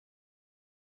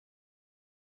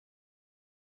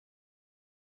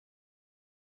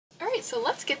Alright, so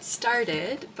let's get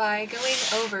started by going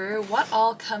over what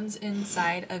all comes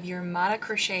inside of your Modda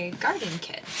Crochet garden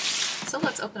kit. So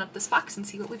let's open up this box and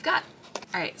see what we've got.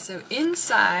 Alright, so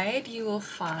inside you will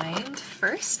find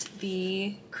first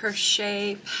the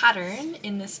crochet pattern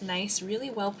in this nice,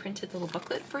 really well printed little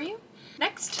booklet for you.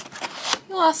 Next,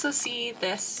 you'll also see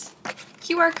this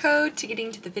QR code to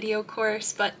getting to the video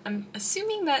course, but I'm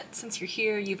assuming that since you're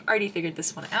here, you've already figured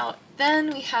this one out.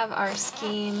 Then we have our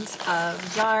skeins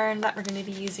of yarn that we're going to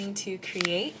be using to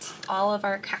create all of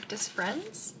our cactus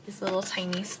friends. These little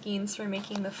tiny skeins for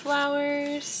making the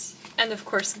flowers, and of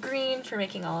course green for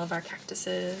making all of our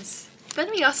cactuses. Then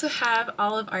we also have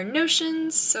all of our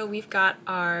notions, so we've got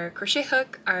our crochet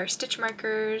hook, our stitch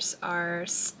markers, our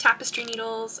tapestry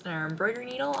needles, and our embroidery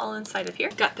needle all inside of here.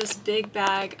 We've got this big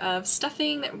bag of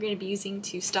stuffing that we're going to be using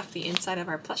to stuff the inside of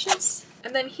our plushes.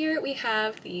 And then here we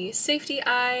have the safety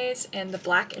eyes and the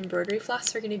black embroidery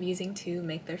floss we're going to be using to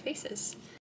make their faces.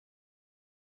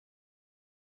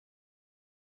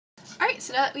 Alright,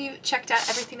 so now that we've checked out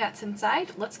everything that's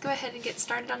inside, let's go ahead and get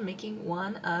started on making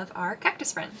one of our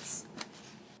cactus friends.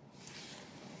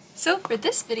 So for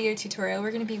this video tutorial,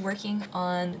 we're going to be working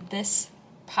on this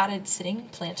potted sitting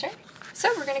planter. So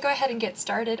we're going to go ahead and get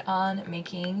started on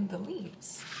making the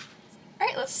leaves.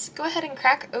 Alright, let's go ahead and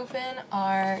crack open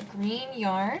our green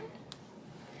yarn,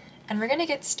 and we're going to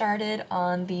get started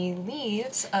on the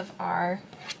leaves of our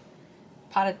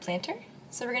potted planter.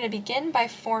 So we're going to begin by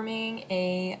forming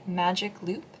a magic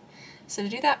loop. So to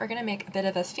do that, we're going to make a bit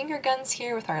of a finger guns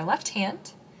here with our left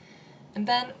hand, and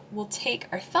then we'll take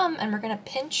our thumb and we're going to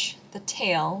pinch the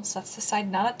tail, so that's the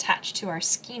side not attached to our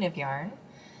skein of yarn,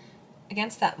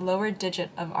 against that lower digit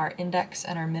of our index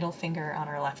and our middle finger on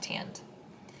our left hand.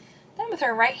 Then with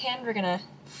our right hand, we're going to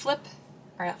flip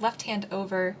our left hand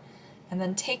over and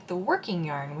then take the working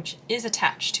yarn, which is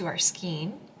attached to our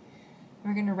skein.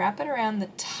 We're going to wrap it around the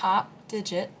top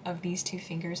digit of these two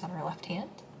fingers on our left hand.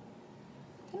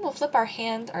 Then we'll flip our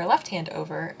left hand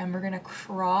over, and we're going to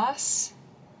cross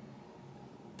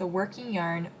the working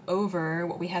yarn over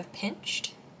what we have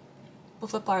pinched. We'll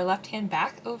flip our left hand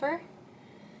back over,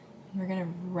 and we're going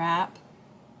to wrap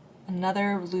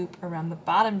another loop around the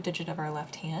bottom digit of our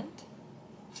left hand.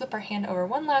 Flip our hand over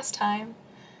one last time,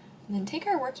 and then take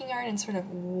our working yarn and sort of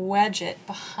wedge it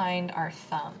behind our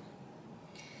thumb.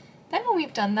 Then when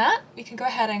we've done that, we can go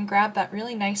ahead and grab that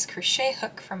really nice crochet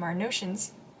hook from our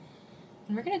notions,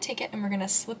 and we're going to take it and we're going to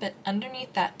slip it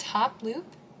underneath that top loop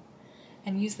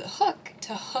and use the hook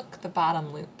to hook the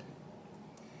bottom loop.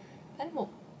 Then we'll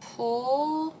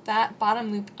pull that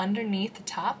bottom loop underneath the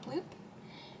top loop,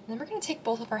 and then we're going to take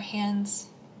both of our hands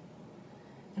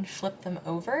and flip them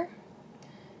over,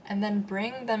 and then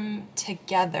bring them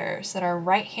together so that our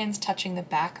right hand's touching the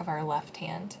back of our left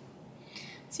hand.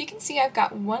 So you can see I've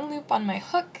got one loop on my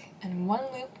hook and one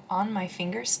loop on my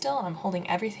finger still, and I'm holding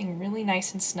everything really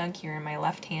nice and snug here in my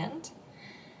left hand.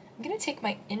 I'm going to take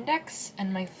my index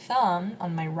and my thumb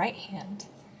on my right hand,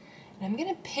 and I'm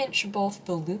going to pinch both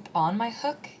the loop on my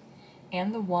hook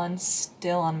and the one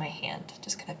still on my hand.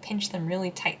 Just going to pinch them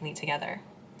really tightly together.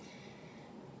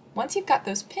 Once you've got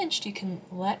those pinched, you can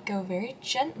let go very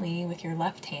gently with your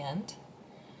left hand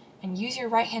and use your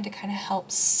right hand to kind of help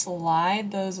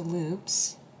slide those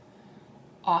loops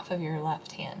off of your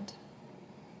left hand.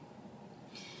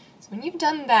 So when you've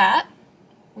done that,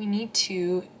 we need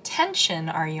to tension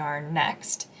our yarn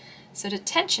next. So to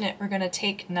tension it, we're going to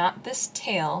take not this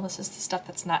tail, this is the stuff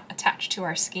that's not attached to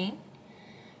our skein.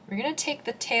 We're going to take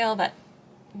the tail, that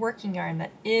working yarn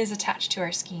that is attached to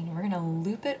our skein, and we're going to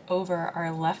loop it over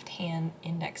our left hand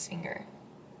index finger.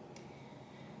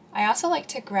 I also like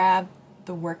to grab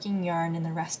the working yarn in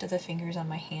the rest of the fingers on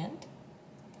my hand.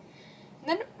 And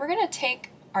then we're going to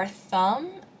take our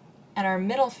thumb and our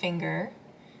middle finger,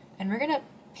 and we're going to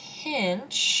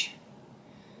pinch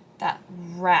that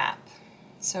wrap.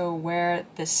 So where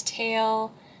this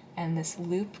tail and this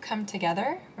loop come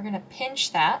together, we're going to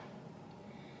pinch that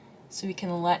so we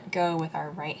can let go with our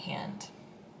right hand.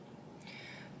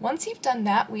 Once you've done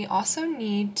that, we also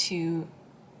need to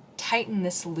tighten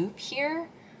this loop here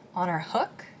on our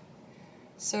hook.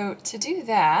 So to do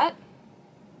that,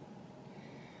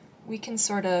 we can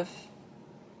sort of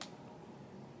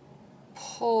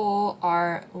pull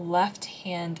our left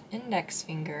hand index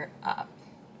finger up,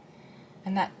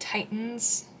 and that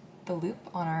tightens the loop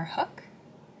on our hook.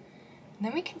 And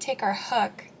then we can take our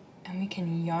hook and we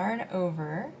can yarn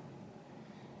over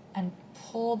and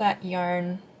pull that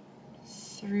yarn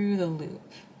through the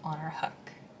loop on our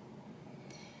hook.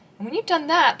 And when you've done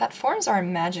that, that forms our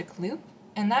magic loop,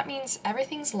 and that means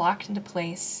everything's locked into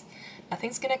place.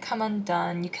 Nothing's going to come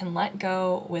undone. You can let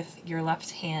go with your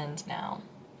left hand now.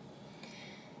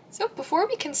 So before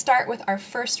we can start with our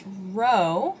first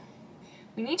row,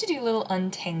 we need to do a little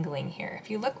untangling here.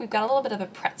 If you look, we've got a little bit of a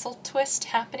pretzel twist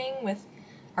happening with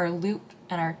our loop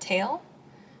and our tail.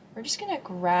 We're just going to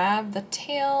grab the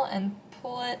tail and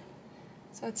pull it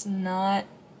so it's not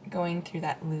going through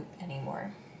that loop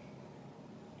anymore.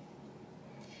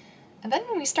 And then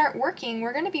when we start working,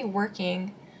 we're going to be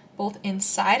working both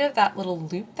inside of that little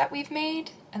loop that we've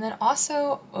made and then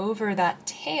also over that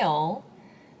tail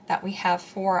that we have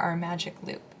for our magic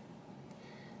loop.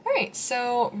 Alright,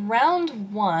 so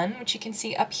round 1, which you can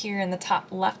see up here in the top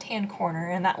left-hand corner,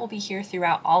 and that will be here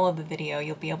throughout all of the video.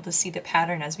 You'll be able to see the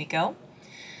pattern as we go.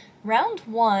 Round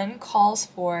 1 calls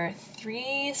for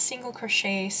 3 single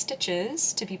crochet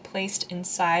stitches to be placed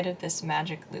inside of this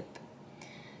magic loop.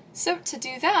 So to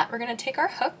do that, we're going to take our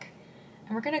hook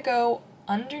and we're going to go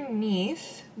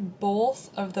underneath both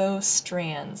of those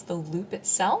strands, the loop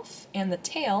itself and the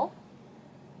tail.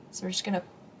 So we're just going to,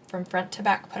 from front to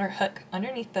back, put our hook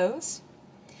underneath those.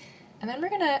 And then we're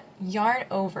going to yarn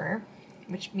over,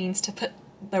 which means to put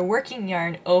the working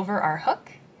yarn over our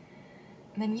hook.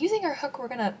 And then using our hook, we're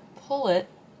going to pull it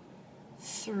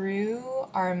through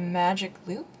our magic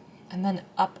loop and then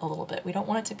up a little bit. We don't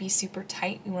want it to be super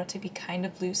tight, we want it to be kind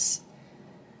of loose.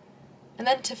 And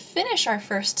then to finish our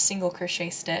first single crochet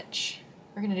stitch,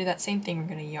 we're going to do that same thing.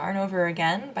 We're going to yarn over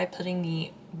again by putting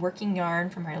the working yarn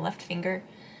from our left finger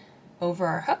over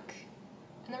our hook,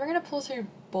 and then we're going to pull through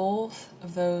both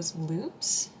of those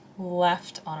loops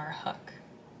left on our hook.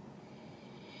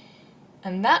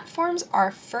 And that forms our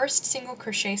first single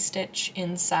crochet stitch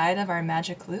inside of our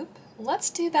magic loop. Let's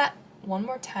do that one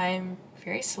more time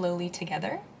very slowly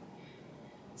together.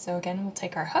 So again, we'll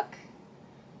take our hook,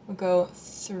 we'll go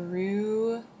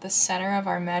through the center of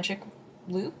our magic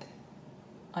loop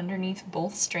underneath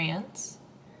both strands.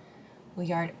 We'll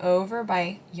yarn over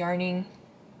by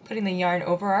putting the yarn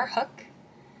over our hook,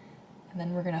 and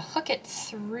then we're going to hook it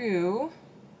through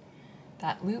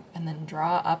that loop and then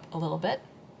draw up a little bit.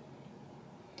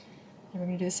 And we're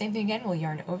going to do the same thing again. We'll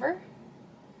yarn over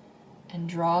and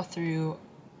draw through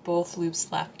both loops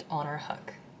left on our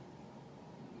hook.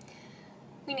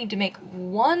 We need to make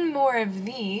one more of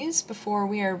these before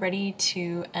we are ready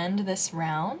to end this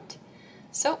round.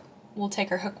 So we'll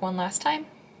take our hook one last time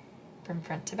from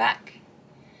front to back,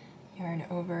 yarn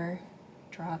over,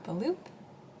 draw up a loop,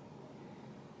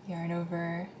 yarn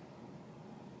over,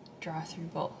 draw through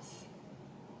both.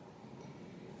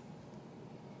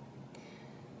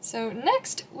 So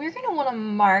next, we're going to want to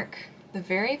mark the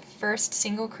very first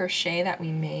single crochet that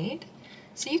we made.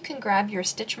 So you can grab your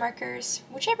stitch markers,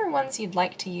 whichever ones you'd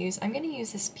like to use. I'm going to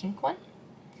use this pink one.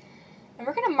 And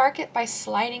we're going to mark it by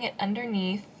sliding it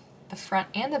underneath the front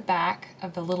and the back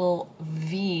of the little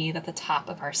V that the top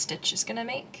of our stitch is going to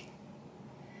make.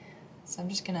 So I'm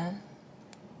just going to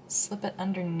slip it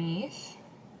underneath,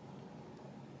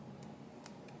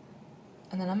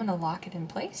 and then I'm going to lock it in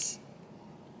place.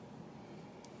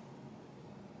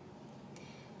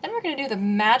 Then we're going to do the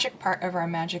magic part of our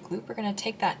magic loop. We're going to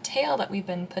take that tail that we've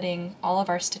been putting all of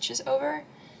our stitches over,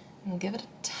 and we'll give it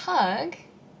a tug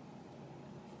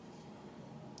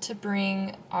to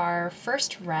bring our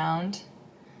first round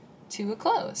to a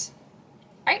close.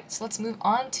 Alright, so let's move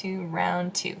on to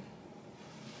round 2.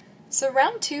 So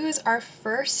round 2 is our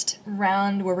first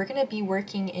round where we're going to be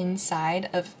working inside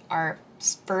of our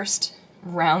first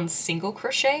round single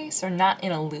crochet, so not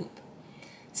in a loop.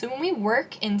 So when we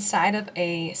work inside of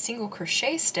a single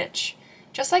crochet stitch,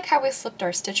 just like how we slipped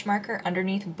our stitch marker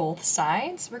underneath both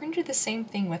sides, we're going to do the same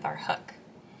thing with our hook.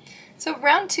 So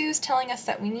round 2 is telling us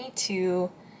that we need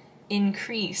to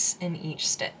increase in each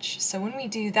stitch. So when we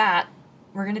do that,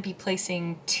 we're going to be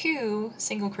placing 2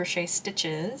 single crochet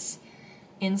stitches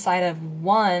inside of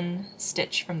 1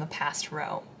 stitch from the past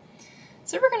row.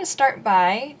 So we're going to start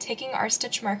by taking our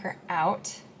stitch marker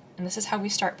out, and this is how we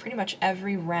start pretty much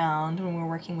every round when we're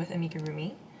working with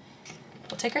amigurumi.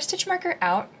 We'll take our stitch marker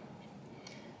out,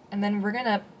 and then we're going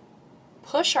to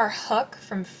push our hook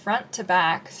from front to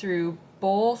back through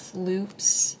both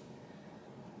loops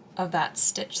of that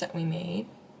stitch that we made.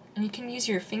 And you can use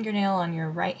your fingernail on your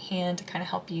right hand to kind of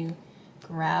help you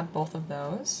grab both of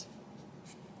those.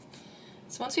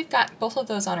 So once we've got both of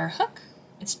those on our hook,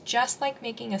 it's just like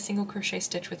making a single crochet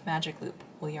stitch with magic loop.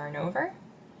 We'll yarn over,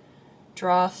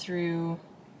 draw through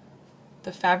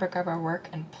the fabric of our work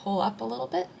and pull up a little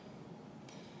bit,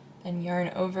 then yarn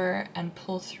over and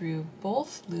pull through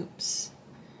both loops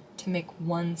to make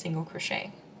 1 single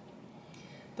crochet.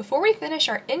 Before we finish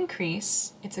our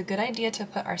increase, it's a good idea to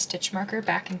put our stitch marker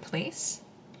back in place,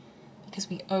 because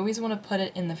we always want to put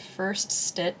it in the first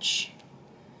stitch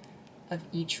of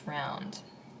each round.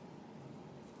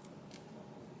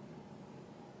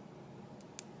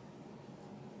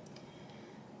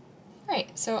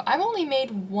 Alright, so I've only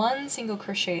made one single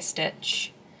crochet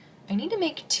stitch. I need to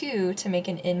make two to make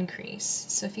an increase.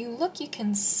 So if you look, you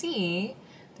can see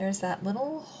there's that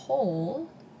little hole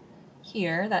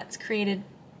here that's created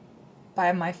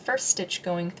by my first stitch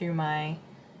going through my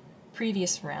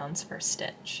previous round's first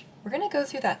stitch. We're going to go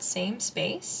through that same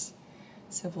space,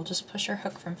 so we'll just push our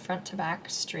hook from front to back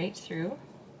straight through,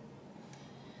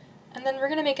 and then we're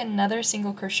going to make another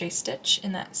single crochet stitch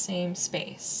in that same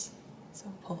space.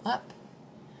 So pull up,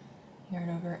 yarn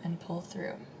over, and pull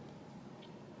through.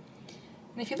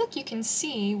 And if you look, you can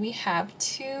see we have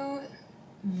two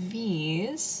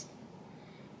V's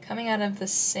coming out of the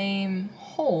same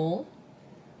hole,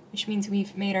 which means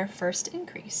we've made our first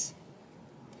increase.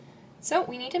 So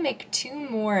we need to make two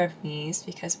more of these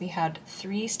because we had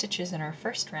 3 stitches in our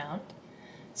first round.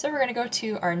 So we're going to go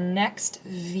to our next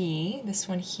V, this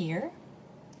one here,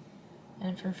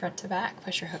 and from front to back,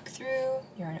 push your hook through,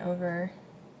 yarn over.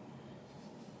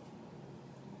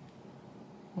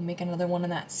 We'll make another one in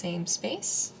that same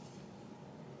space.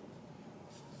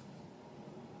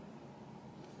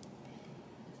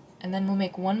 And then we'll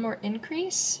make one more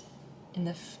increase in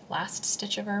the last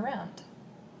stitch of our round.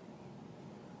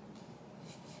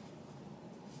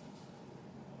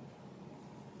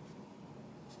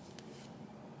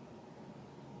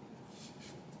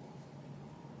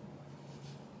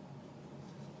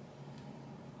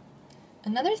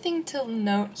 Another thing to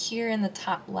note here in the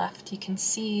top left, you can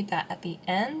see that at the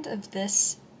end of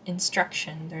this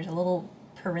instruction there's a little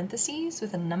parentheses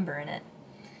with a number in it.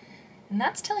 And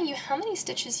that's telling you how many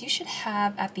stitches you should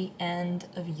have at the end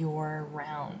of your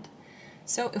round.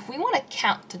 So if we want to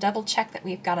count to double check that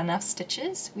we've got enough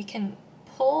stitches, we can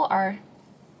pull our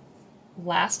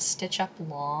last stitch up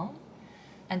long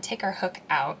and take our hook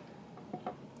out.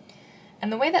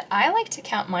 And the way that I like to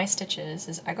count my stitches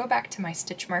is I go back to my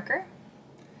stitch marker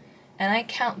and I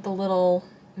count the little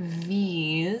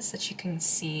V's that you can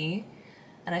see,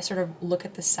 and I sort of look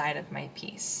at the side of my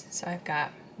piece. So I've got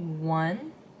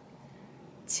 1,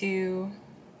 2,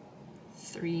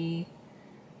 3,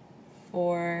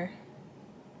 4,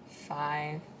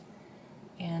 5,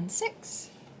 and 6.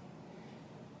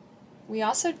 We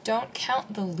also don't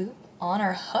count the loop on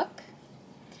our hook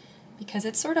because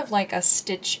it's sort of like a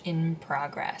stitch in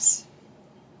progress.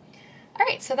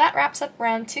 Alright, so that wraps up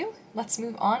round 2. Let's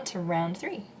move on to round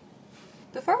 3.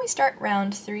 Before we start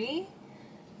round 3,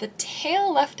 the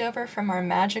tail left over from our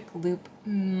magic loop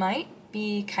might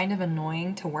be kind of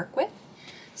annoying to work with.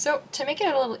 So to make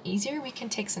it a little easier, we can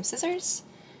take some scissors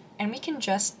and we can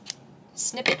just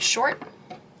snip it short.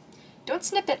 Don't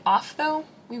snip it off though,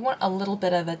 we want a little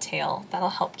bit of a tail. That'll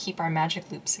help keep our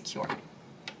magic loop secure.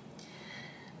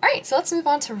 Alright, so let's move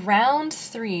on to round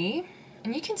 3.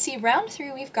 And you can see round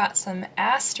 3 we've got some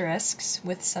asterisks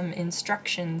with some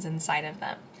instructions inside of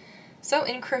them. So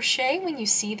in crochet, when you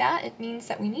see that, it means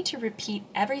that we need to repeat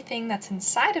everything that's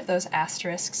inside of those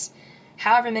asterisks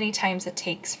however many times it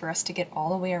takes for us to get all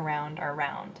the way around our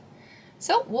round.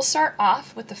 So we'll start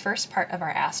off with the first part of our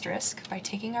asterisk by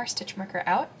taking our stitch marker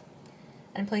out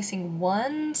and placing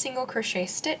one single crochet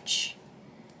stitch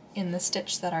in the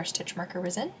stitch that our stitch marker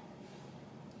was in.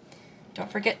 Don't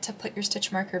forget to put your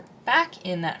stitch marker back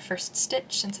in that first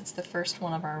stitch since it's the first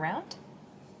one of our round.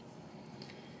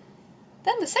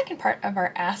 Then the second part of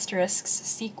our asterisks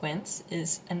sequence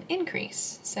is an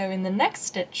increase. So in the next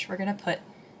stitch we're going to put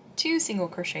 2 single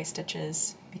crochet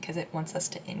stitches because it wants us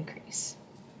to increase.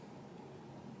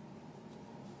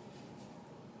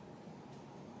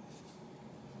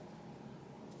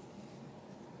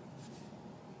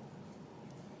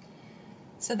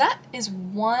 So that is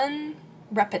one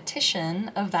repetition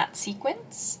of that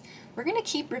sequence. We're going to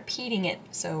keep repeating it,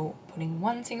 so putting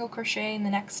 1 single crochet in the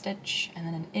next stitch and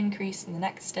then an increase in the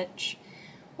next stitch.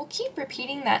 We'll keep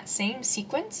repeating that same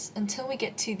sequence until we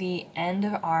get to the end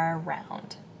of our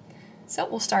round. So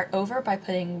we'll start over by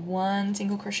putting 1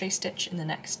 single crochet stitch in the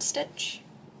next stitch,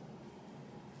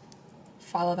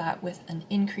 follow that with an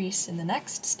increase in the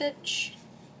next stitch,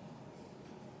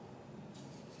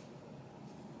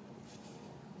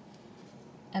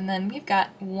 and then we've got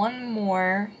one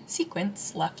more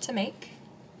sequence left to make.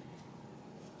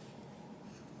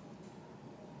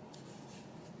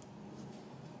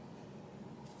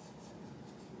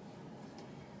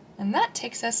 And that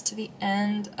takes us to the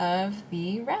end of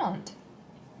the round.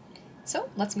 So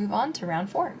let's move on to round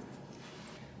 4.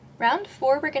 Round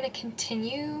 4, we're going to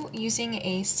continue using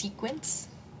a sequence.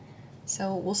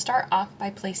 So we'll start off by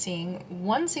placing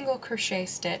 1 single crochet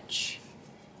stitch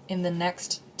in the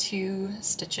next 2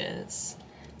 stitches.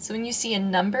 So when you see a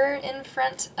number in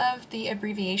front of the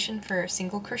abbreviation for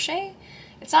single crochet,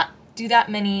 it's not do that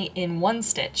many in one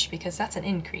stitch because that's an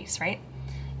increase, right?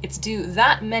 It's do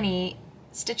that many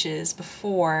stitches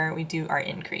before we do our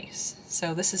increase.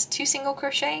 So this is 2 single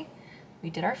crochet.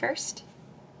 We did our first.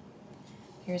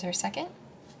 Here's our second.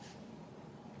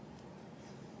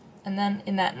 And then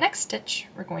in that next stitch,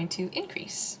 we're going to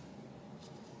increase.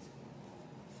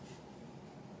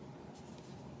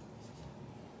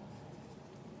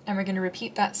 And we're going to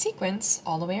repeat that sequence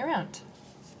all the way around.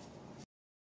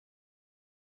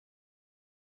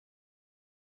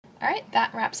 Alright,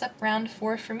 that wraps up round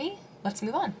 4 for me. Let's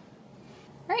move on.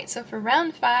 Alright, so for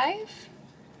round 5,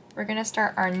 we're going to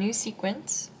start our new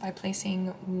sequence by placing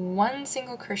 1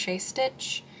 single crochet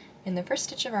stitch in the first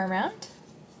stitch of our round.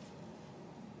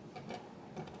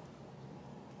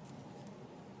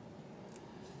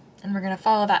 And we're going to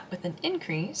follow that with an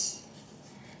increase.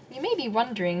 You may be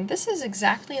wondering, this is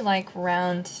exactly like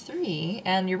round 3,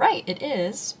 and you're right, it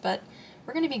is, but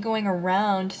we're going to be going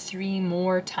around 3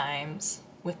 more times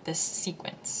with this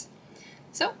sequence.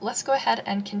 So let's go ahead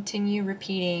and continue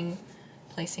repeating,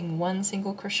 placing 1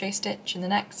 single crochet stitch in the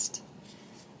next,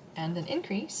 and an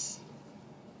increase,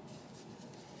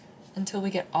 until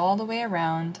we get all the way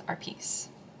around our piece.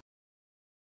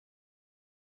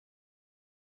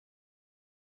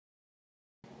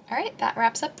 Alright, that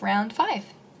wraps up round 5.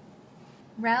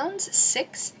 Rounds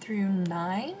 6 through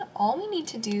 9, all we need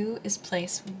to do is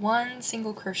place 1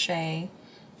 single crochet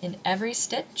in every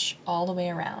stitch all the way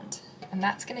around. And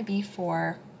that's going to be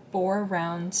for 4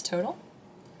 rounds total.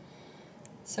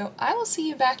 So I will see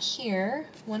you back here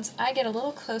once I get a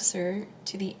little closer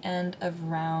to the end of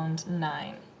round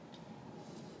 9.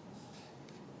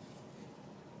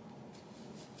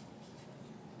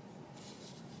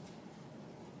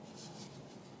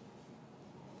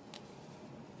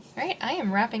 Alright, I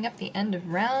am wrapping up the end of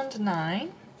round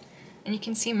 9, and you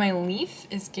can see my leaf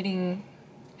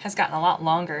has gotten a lot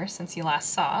longer since you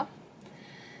last saw.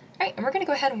 Alright, and we're going to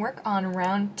go ahead and work on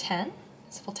round 10.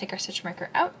 So we'll take our stitch marker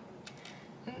out.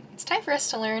 And it's time for us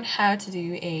to learn how to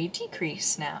do a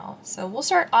decrease now. So we'll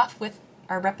start off with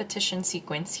our repetition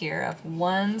sequence here of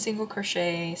 1 single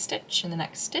crochet stitch in the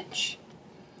next stitch.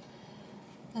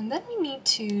 And then we need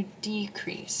to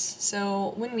decrease.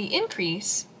 So when we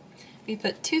increase, we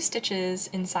put 2 stitches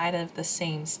inside of the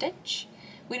same stitch.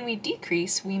 When we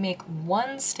decrease, we make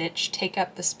 1 stitch take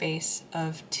up the space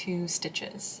of 2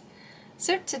 stitches.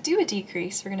 So to do a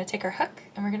decrease, we're going to take our hook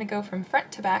and we're going to go from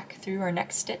front to back through our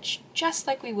next stitch, just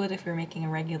like we would if we were making a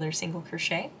regular single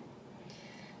crochet.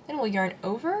 Then we'll yarn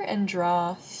over and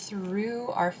draw through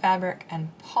our fabric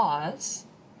and pause,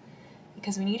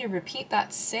 because we need to repeat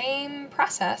that same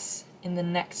process in the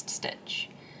next stitch.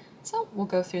 So we'll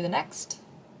go through the next,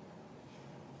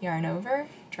 yarn over,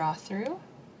 draw through,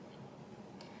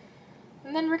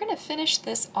 and then we're going to finish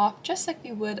this off just like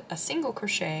we would a single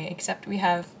crochet, except we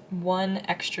have 1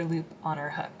 extra loop on our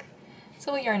hook.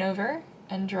 So we'll yarn over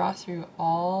and draw through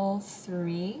all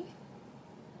 3.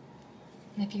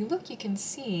 And if you look, you can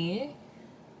see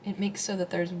it makes so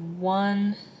that there's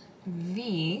 1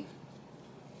 V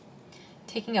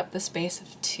taking up the space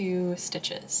of 2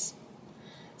 stitches.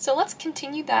 So let's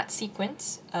continue that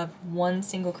sequence of 1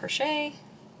 single crochet,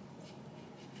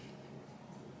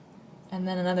 and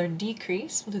then another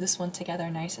decrease. We'll do this one together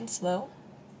nice and slow.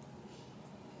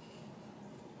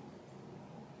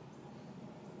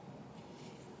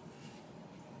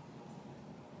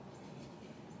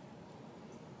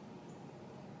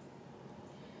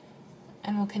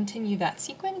 And we'll continue that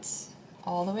sequence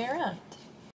all the way around.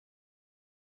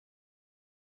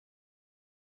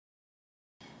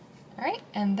 Alright,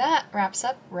 and that wraps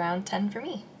up round 10 for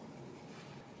me.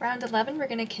 Round 11, we're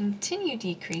going to continue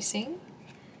decreasing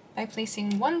by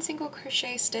placing 1 single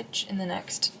crochet stitch in the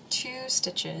next 2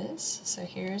 stitches. So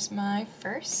here's my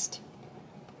first.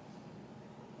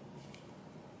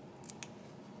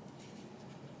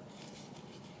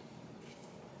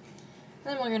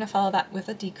 And then we're going to follow that with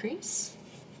a decrease.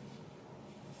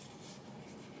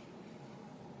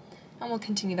 And we'll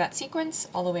continue that sequence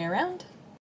all the way around.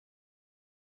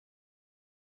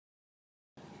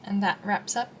 And that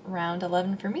wraps up round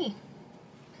 11 for me.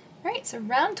 Alright, so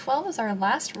round 12 is our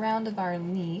last round of our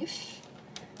leaf.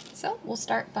 So we'll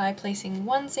start by placing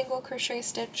 1 single crochet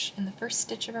stitch in the first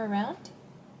stitch of our round.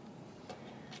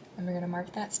 And we're going to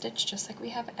mark that stitch just like we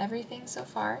have everything so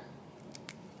far.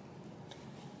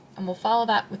 And we'll follow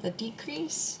that with a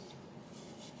decrease.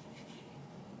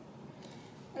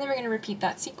 And then we're going to repeat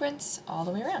that sequence all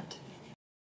the way around.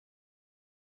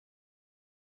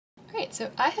 Alright,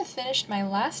 so I have finished my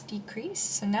last decrease,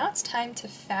 so now it's time to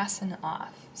fasten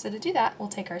off. So to do that, we'll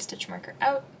take our stitch marker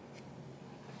out,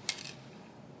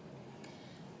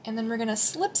 And then we're going to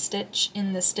slip stitch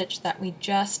in the stitch that we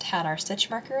just had our stitch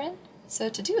marker in. So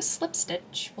to do a slip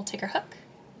stitch, we'll take our hook,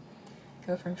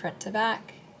 go from front to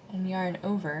back, and yarn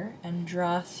over and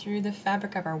draw through the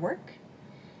fabric of our work.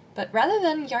 But rather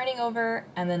than yarning over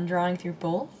and then drawing through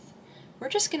both, we're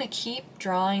just going to keep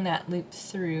drawing that loop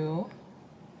through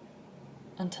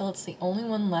until it's the only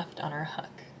one left on our hook.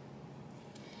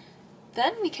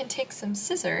 Then we can take some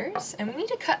scissors, and we need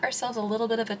to cut ourselves a little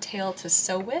bit of a tail to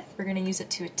sew with. We're going to use it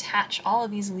to attach all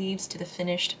of these leaves to the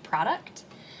finished product.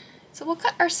 So we'll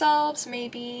cut ourselves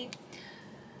maybe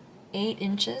 8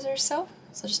 inches or so.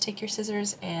 So just take your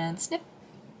scissors and snip.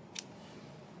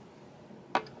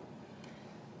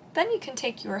 Then you can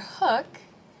take your hook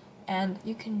and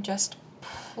you can just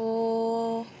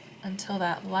pull until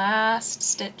that last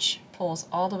stitch pulls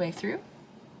all the way through.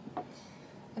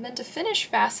 And then to finish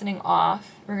fastening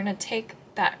off, we're going to take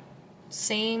that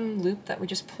same loop that we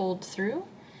just pulled through,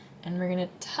 and we're going to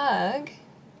tug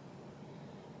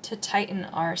to tighten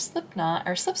our slip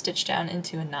stitch down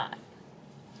into a knot.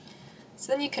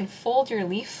 So then you can fold your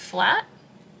leaf flat,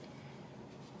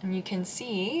 and you can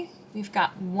see we've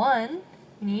got 1.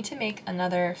 We need to make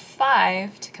another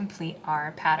 5 to complete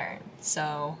our pattern.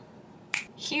 So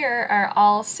here are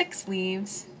all 6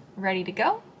 leaves ready to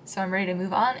go. So I'm ready to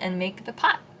move on and make the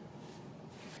pot.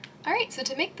 Alright, so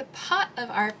to make the pot of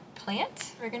our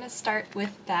plant, we're going to start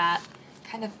with that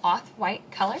kind of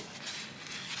off-white color.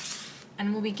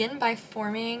 And we'll begin by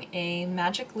forming a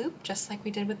magic loop, just like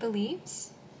we did with the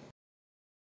leaves.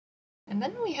 And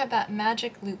then when we have that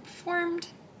magic loop formed,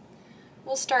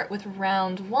 we'll start with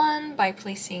round 1 by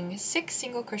placing 6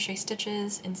 single crochet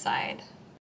stitches inside.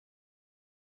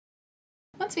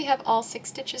 Once we have all 6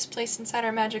 stitches placed inside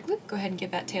our magic loop, go ahead and give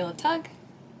that tail a tug.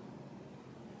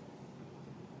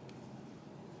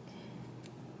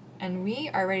 And we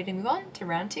are ready to move on to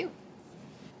round 2.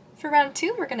 For round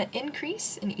 2, we're going to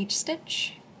increase in each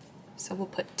stitch. So we'll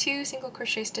put 2 single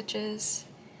crochet stitches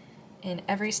in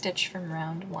every stitch from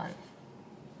round 1.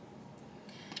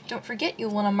 Don't forget,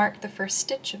 you'll want to mark the first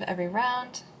stitch of every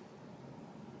round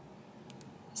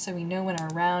so we know when our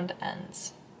round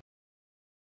ends.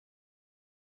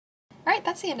 Alright,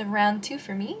 that's the end of round 2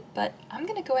 for me, but I'm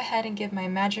going to go ahead and give my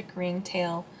magic ring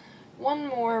tail one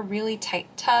more really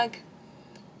tight tug,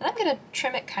 and I'm going to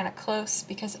trim it kind of close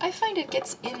because I find it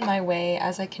gets in my way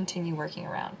as I continue working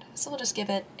around. So we'll just give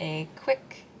it a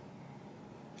quick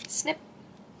snip.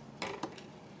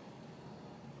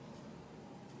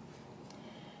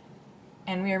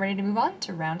 And we are ready to move on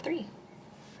to round 3.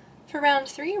 For round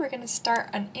 3, we're going to start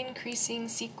an increasing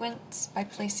sequence by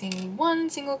placing 1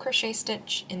 single crochet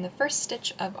stitch in the first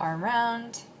stitch of our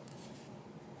round.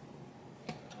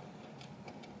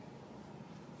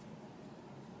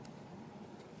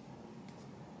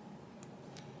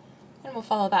 And we'll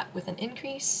follow that with an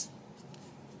increase.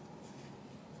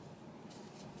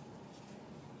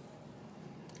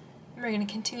 And we're going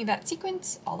to continue that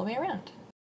sequence all the way around.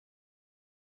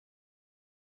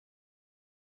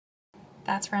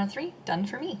 That's round 3, done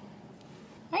for me.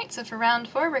 Alright, so for round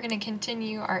 4, we're going to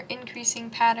continue our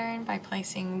increasing pattern by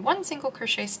placing 1 single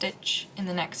crochet stitch in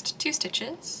the next 2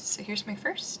 stitches. So here's my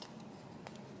first.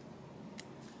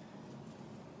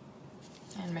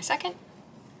 And my second.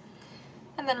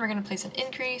 And then we're going to place an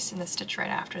increase in the stitch right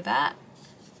after that.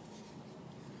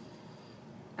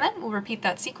 And then we'll repeat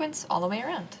that sequence all the way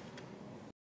around.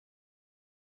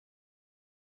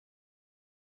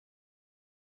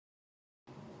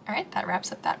 Alright, that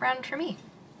wraps up that round for me.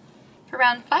 For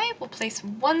round 5, we'll place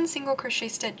 1 single crochet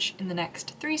stitch in the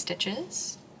next 3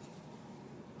 stitches.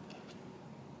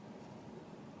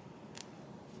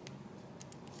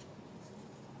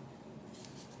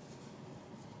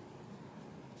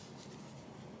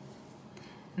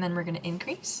 And then we're going to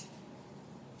increase.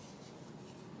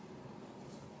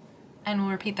 And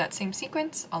we'll repeat that same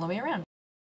sequence all the way around.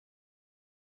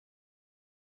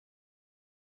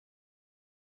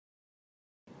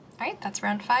 Alright, that's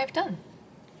round 5 done.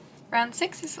 Round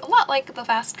 6 is a lot like the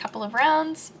last couple of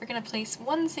rounds. We're going to place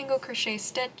 1 single crochet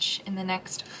stitch in the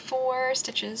next 4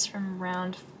 stitches from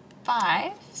round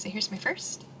 5. So here's my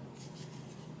first.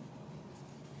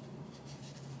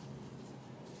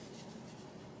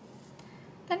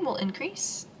 Then we'll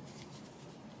increase.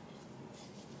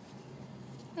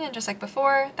 And just like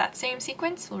before, that same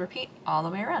sequence will repeat all the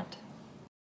way around.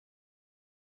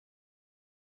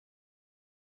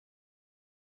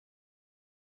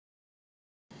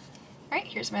 Alright,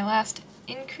 here's my last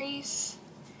increase,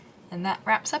 and that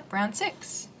wraps up round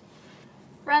 6.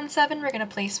 Round 7, we're going to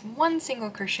place 1 single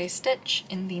crochet stitch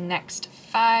in the next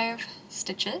 5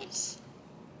 stitches.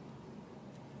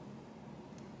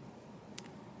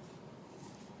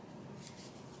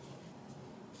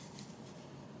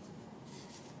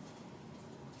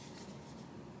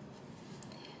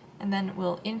 and then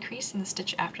we'll increase in the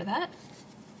stitch after that.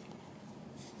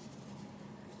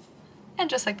 And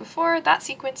just like before, that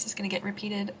sequence is going to get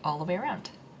repeated all the way around.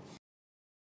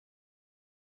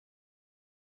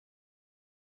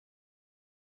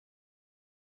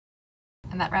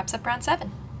 And that wraps up round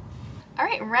 7.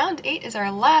 Alright, round 8 is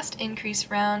our last increase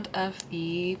round of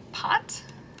the pot.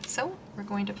 So we're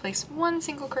going to place 1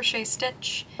 single crochet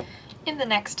stitch in the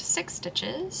next 6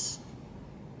 stitches.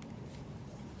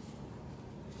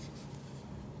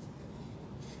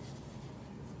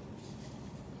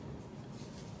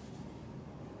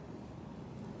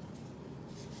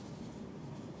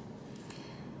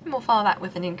 And we'll follow that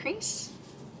with an increase.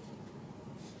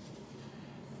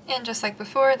 And just like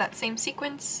before, that same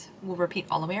sequence will repeat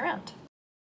all the way around.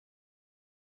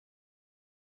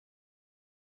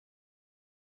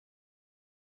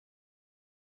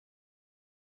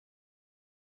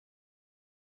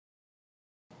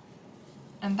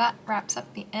 And that wraps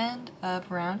up the end of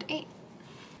round 8.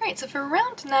 Alright, so for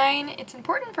round 9, it's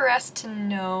important for us to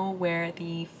know where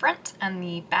the front and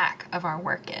the back of our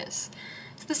work is.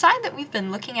 So the side that we've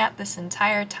been looking at this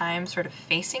entire time sort of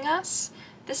facing us,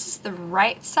 this is the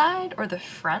right side or the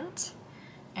front.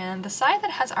 And the side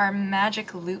that has our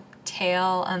magic loop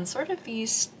tail and sort of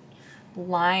these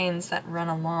lines that run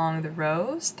along the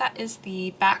rows, that is the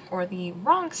back or the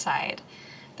wrong side.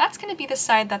 That's going to be the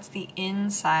side that's the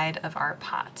inside of our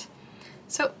pot.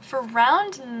 So for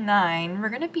round 9, we're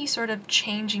going to be sort of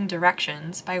changing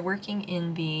directions by working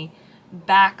in the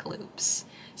back loops.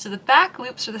 So the back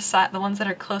loops are the ones that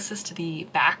are closest to the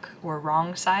back or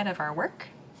wrong side of our work.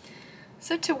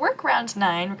 So to work round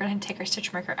 9, we're going to take our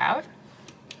stitch marker out.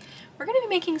 We're going to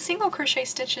be making single crochet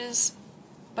stitches,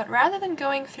 but rather than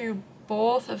going through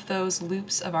both of those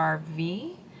loops of our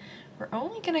V, we're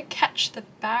only going to catch the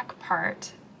back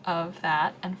part of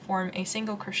that and form a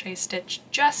single crochet stitch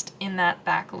just in that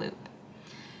back loop.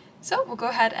 So we'll go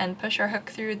ahead and push our hook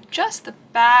through just the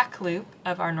back loop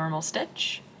of our normal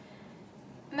stitch,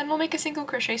 and then we'll make a single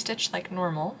crochet stitch like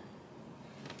normal,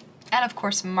 and of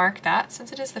course mark that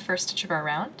since it is the first stitch of our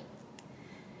round.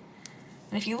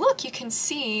 And if you look, you can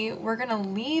see we're going to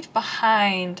leave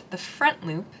behind the front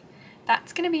loop.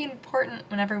 That's going to be important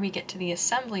whenever we get to the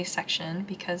assembly section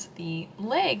because the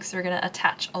legs are going to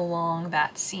attach along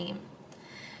that seam.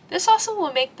 This also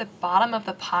will make the bottom of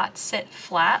the pot sit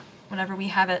flat whenever we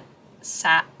have it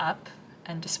sat up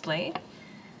and displayed.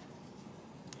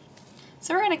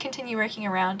 So we're going to continue working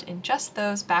around in just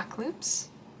those back loops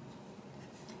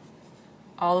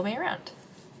all the way around.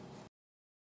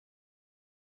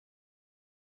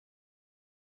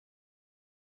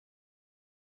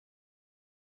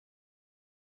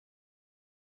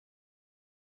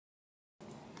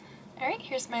 Alright,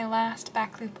 here's my last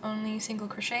back loop only single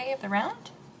crochet of the round.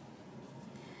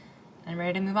 I'm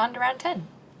ready to move on to round 10.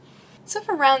 So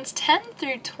for rounds 10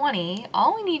 through 20,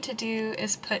 all we need to do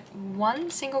is put 1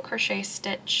 single crochet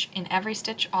stitch in every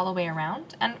stitch all the way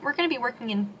around, and we're going to be working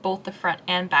in both the front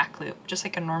and back loop, just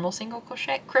like a normal single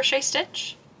crochet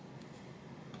stitch.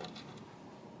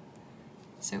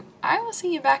 So I will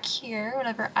see you back here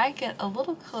whenever I get a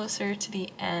little closer to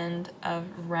the end of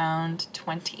round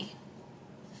 20.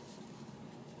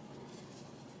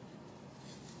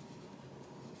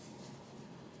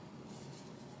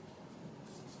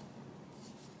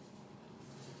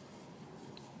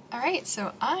 Alright,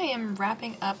 so I am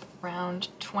wrapping up round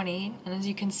 20, and as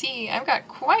you can see, I've got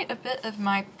quite a bit of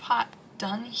my pot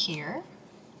done here.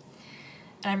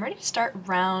 And I'm ready to start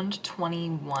round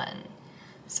 21.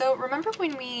 So remember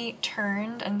when we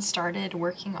turned and started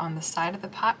working on the side of the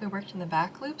pot, we worked in the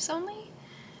back loops only?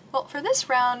 Well, for this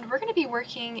round, we're going to be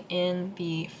working in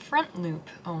the front loop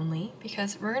only,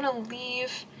 because we're going to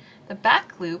leave the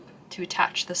back loop to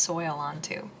attach the soil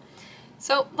onto.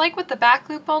 So, like with the back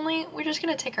loop only, we're just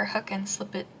going to take our hook and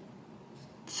slip it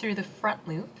through the front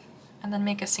loop, and then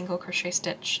make a single crochet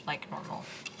stitch like normal.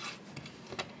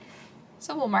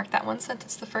 So we'll mark that one since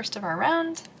it's the first of our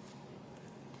round.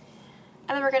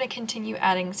 And then we're going to continue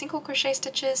adding single crochet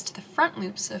stitches to the front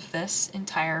loops of this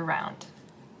entire round.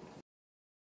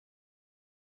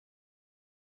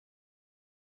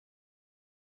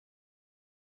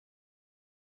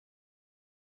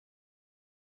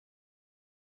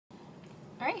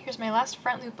 Alright, here's my last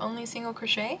front loop only single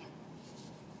crochet.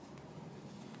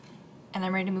 And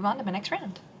I'm ready to move on to my next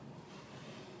round.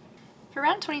 For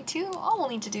round 22, all we'll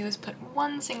need to do is put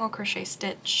 1 single crochet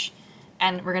stitch,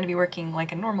 and we're going to be working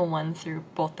like a normal one through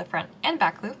both the front and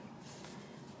back loop.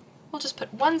 We'll just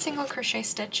put 1 single crochet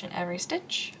stitch in every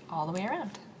stitch all the way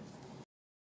around.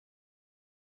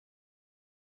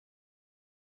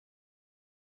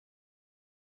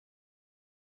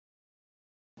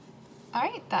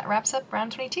 Alright, that wraps up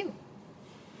round 22. I'm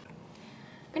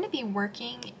going to be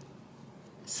working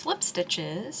slip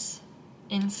stitches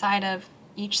inside of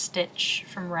each stitch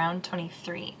from round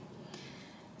 23.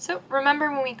 So remember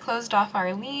when we closed off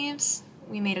our leaves,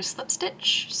 we made a slip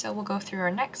stitch, so we'll go through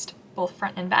our next, both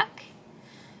front and back,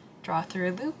 draw through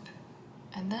a loop,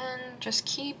 and then just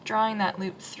keep drawing that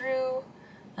loop through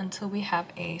until we have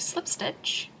a slip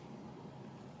stitch.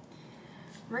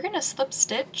 We're going to slip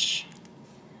stitch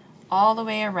all the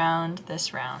way around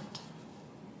this round.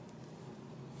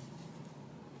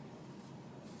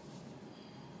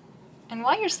 And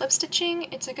while you're slip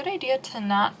stitching, it's a good idea to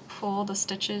not pull the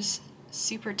stitches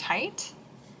super tight.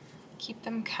 Keep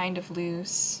them kind of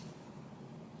loose.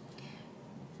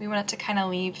 We want it to kind of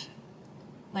leave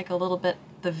like a little bit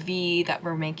the V that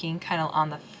we're making kind of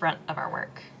on the front of our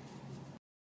work.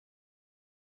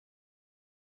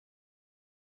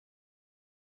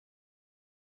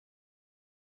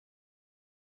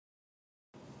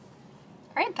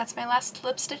 Alright, that's my last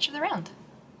slip stitch of the round.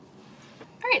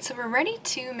 Alright, so we're ready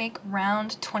to make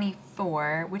round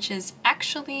 24, which is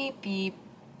actually the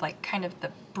kind of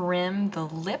the brim, the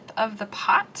lip of the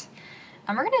pot.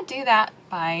 And we're going to do that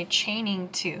by chaining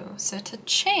 2. So to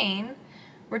chain,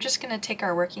 we're just going to take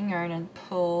our working yarn and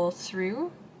pull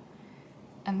through,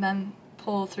 and then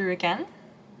pull through again,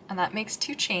 and that makes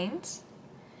 2 chains.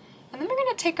 And then we're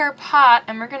going to take our pot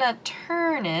and we're going to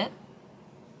turn it.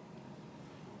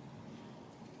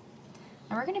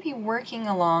 And we're going to be working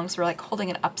along, so we're like holding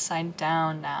it upside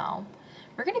down now.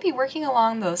 We're going to be working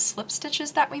along those slip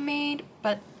stitches that we made,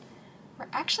 but we're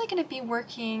actually going to be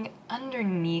working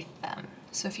underneath them.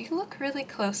 So if you look really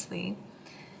closely,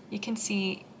 you can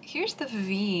see here's the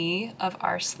V of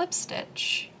our slip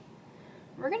stitch.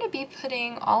 We're going to be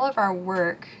putting all of our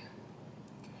work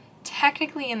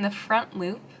technically in the front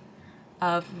loop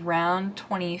of round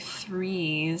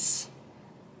 23's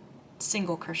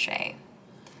single crochet.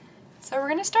 So we're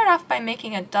going to start off by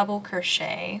making a double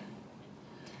crochet.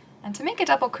 And to make a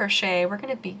double crochet, we're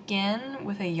going to begin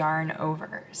with a yarn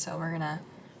over. So we're going to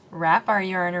wrap our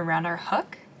yarn around our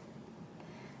hook.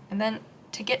 And then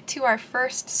to get to our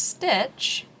first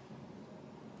stitch,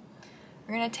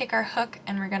 we're going to take our hook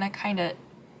and we're going to kind of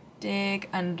dig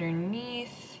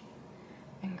underneath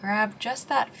and grab just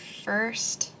that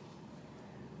first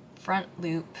front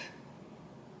loop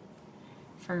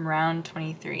from round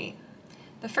 23.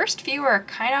 The first few are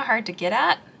kind of hard to get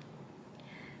at,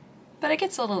 but it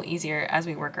gets a little easier as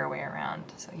we work our way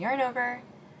around. So yarn over,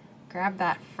 grab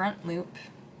that front loop,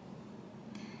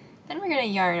 then we're going to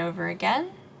yarn over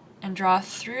again and draw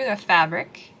through the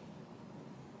fabric,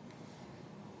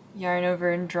 yarn over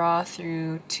and draw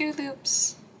through 2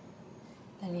 loops,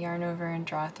 then yarn over and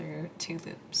draw through 2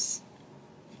 loops.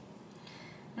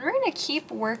 And we're going to keep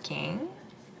working,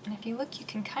 and if you look you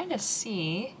can kind of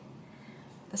see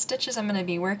the stitches I'm going to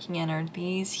be working in are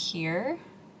these here.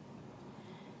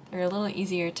 They're a little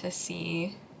easier to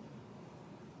see.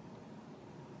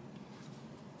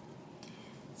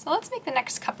 So let's make the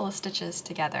next couple of stitches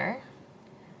together.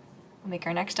 We'll make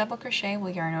our next double crochet,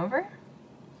 we'll yarn over, and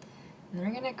then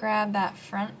we're going to grab that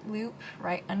front loop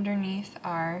right underneath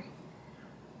our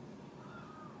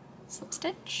slip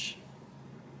stitch,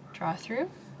 draw through,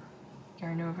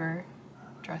 yarn over,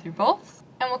 draw through both,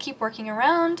 and we'll keep working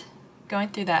around, going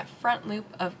through that front loop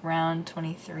of round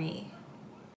 23.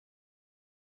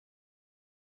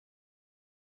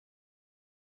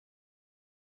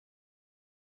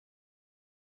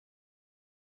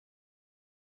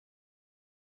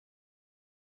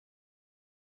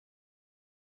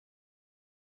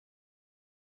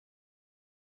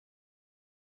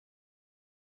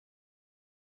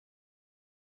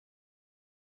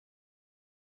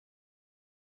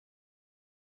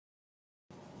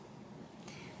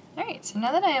 Alright, so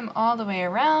now that I am all the way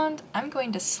around, I'm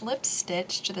going to slip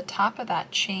stitch to the top of that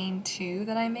chain 2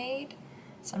 that I made.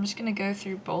 So I'm just going to go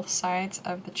through both sides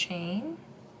of the chain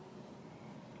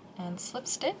and slip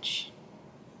stitch.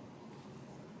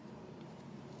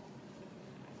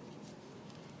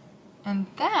 And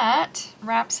that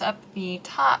wraps up the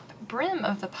top brim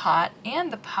of the pot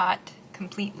and the pot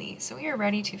completely. So we are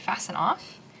ready to fasten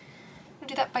off. We'll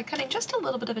do that by cutting just a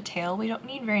little bit of a tail. We don't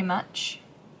need very much.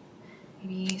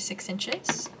 Maybe 6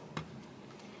 inches.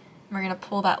 And we're going to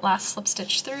pull that last slip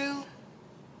stitch through.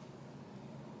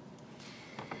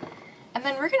 And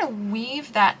then we're going to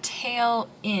weave that tail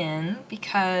in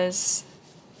because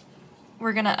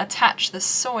we're going to attach the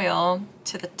soil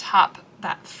to the top,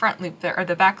 that front loop there, or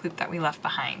the back loop that we left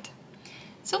behind.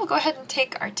 So we'll go ahead and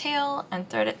take our tail and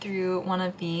thread it through one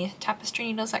of the tapestry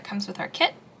needles that comes with our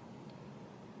kit.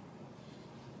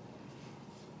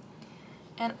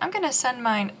 And I'm going to send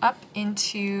mine up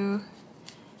into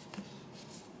the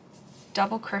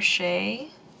double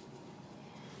crochet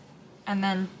and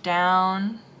then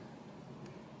down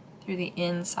through the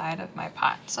inside of my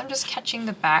pot. So I'm just catching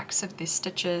the backs of the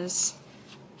stitches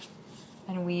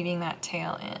and weaving that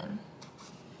tail in.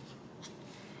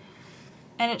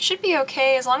 And it should be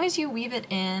okay as long as you weave it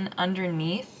in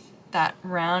underneath that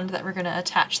round that we're going to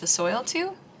attach the soil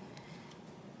to.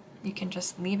 You can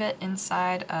just leave it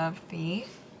inside of the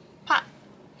pot.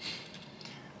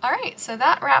 Alright, so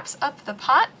that wraps up the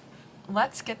pot.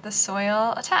 Let's get the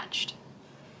soil attached.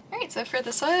 Alright, so for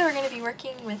the soil we're going to be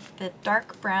working with the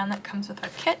dark brown that comes with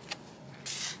our kit.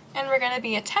 And we're going to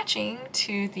be attaching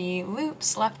to the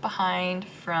loops left behind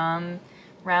from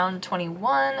round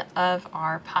 21 of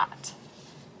our pot.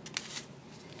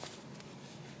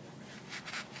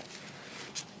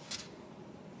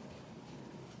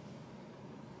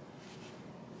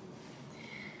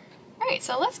 Alright,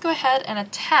 so let's go ahead and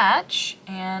attach,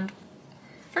 and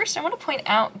first I want to point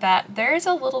out that there is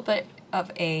a little bit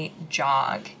of a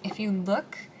jog. If you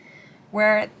look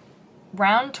where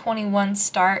round 21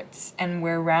 starts and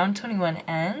where round 21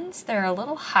 ends, they're a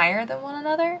little higher than one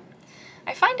another.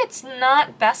 I find it's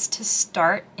not best to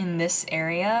start in this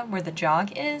area where the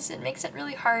jog is. It makes it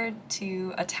really hard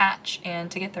to attach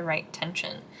and to get the right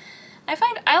tension. I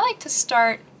find I like to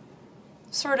start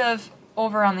sort of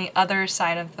over on the other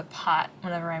side of the pot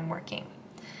whenever I'm working.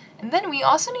 And then we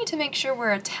also need to make sure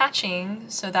we're attaching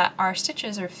so that our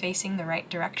stitches are facing the right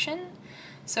direction.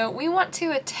 So we want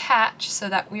to attach so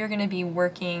that we are going to be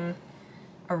working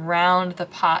around the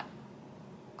pot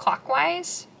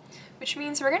clockwise, which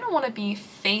means we're going to want to be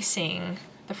facing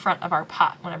the front of our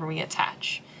pot whenever we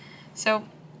attach. So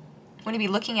I'm going to be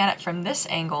looking at it from this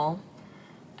angle,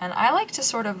 and I like to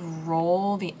sort of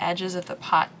roll the edges of the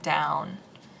pot down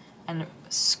and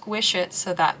squish it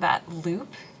so that that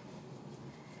loop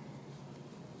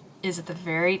is at the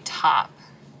very top,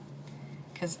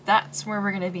 because that's where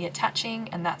we're going to be attaching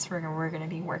and that's where we're going to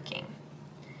be working.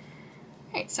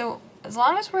 Alright, so as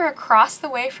long as we're across the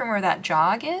way from where that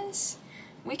jog is,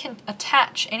 we can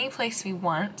attach any place we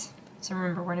want. So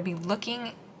remember, we're going to be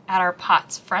looking at our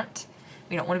pot's front.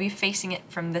 We don't want to be facing it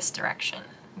from this direction.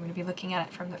 We're going to be looking at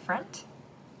it from the front.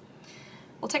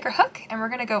 We'll take our hook and we're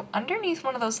going to go underneath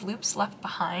one of those loops left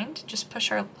behind. Just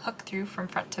push our hook through from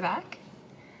front to back.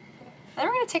 Then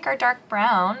we're going to take our dark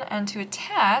brown, and to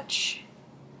attach,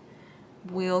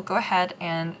 we'll go ahead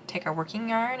and take our working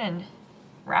yarn and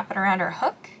wrap it around our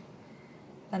hook,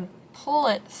 then pull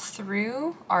it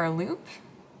through our loop,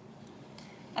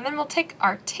 and then we'll take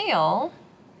our tail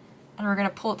and we're going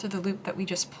to pull it through the loop that we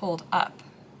just pulled up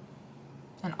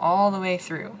and all the way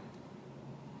through.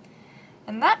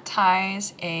 And that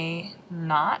ties a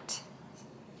knot.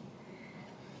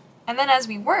 And then as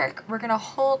we work, we're going to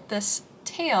hold this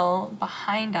tail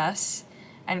behind us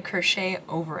and crochet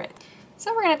over it.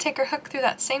 So we're going to take our hook through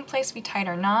that same place we tied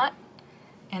our knot,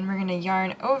 and we're going to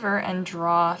yarn over and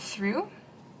draw through,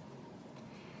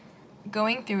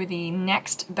 going through the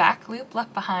next back loop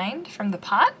left behind from the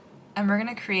pot, and we're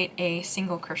going to create a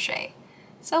single crochet.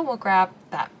 So we'll grab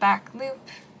that back loop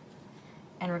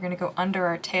and we're going to go under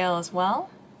our tail as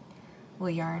well. We'll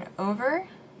yarn over,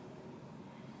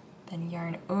 then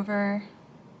yarn over,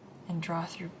 and draw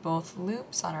through both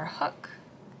loops on our hook.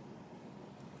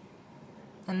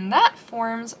 And that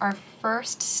forms our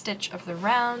first stitch of the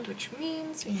round, which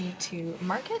means we need to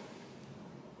mark it.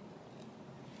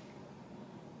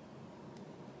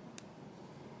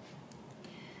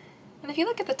 And if you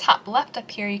look at the top left up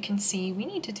here, you can see we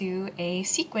need to do a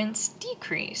sequence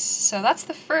decrease. So that's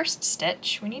the first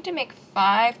stitch. We need to make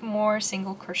 5 more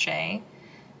single crochet.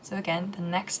 So again, the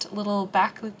next little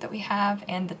back loop that we have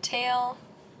and the tail.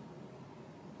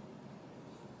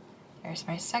 There's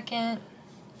my second.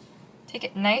 Take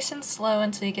it nice and slow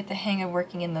until you get the hang of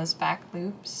working in those back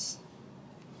loops.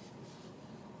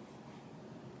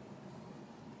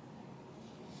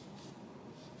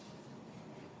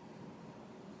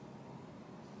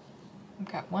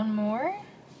 I've got one more.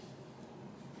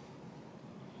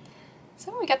 So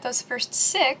when we get those first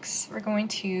 6, we're going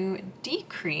to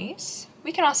decrease.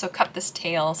 We can also cut this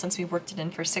tail since we worked it in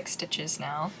for 6 stitches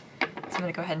now. So I'm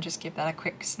going to go ahead and just give that a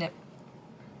quick snip.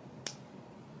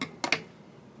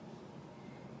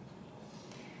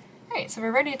 Alright, so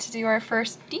we're ready to do our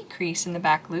first decrease in the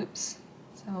back loops.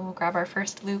 So we'll grab our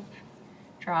first loop,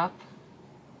 drop,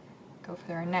 go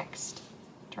for our next,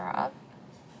 draw up,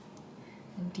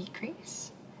 and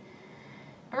decrease.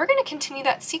 And we're going to continue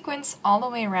that sequence all the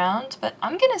way around, but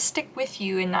I'm going to stick with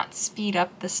you and not speed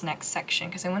up this next section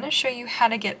because I want to show you how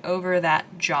to get over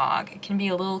that jog. It can be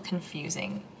a little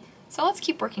confusing. So let's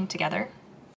keep working together.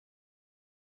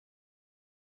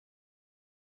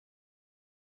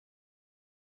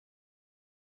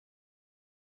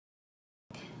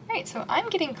 Alright, so I'm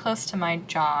getting close to my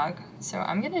jog, so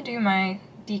I'm going to do my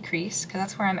decrease, because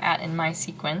that's where I'm at in my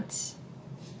sequence.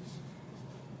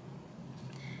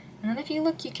 And then if you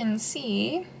look, you can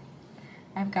see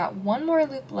I've got one more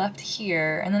loop left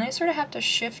here, and then I sort of have to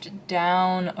shift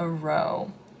down a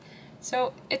row.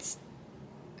 So it's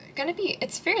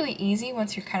fairly easy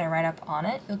once you're kind of right up on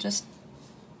it. You'll just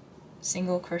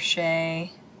single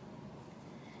crochet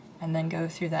and then go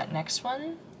through that next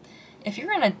one. If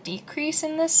you're going to decrease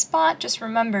in this spot, just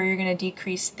remember you're going to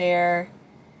decrease there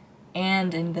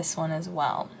and in this one as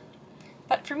well.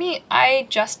 But for me, I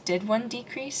just did one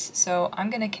decrease, so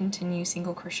I'm going to continue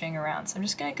single crocheting around. So I'm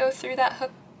just going to go through that hook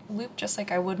loop just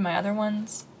like I would my other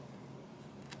ones.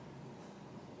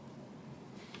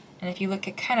 And if you look,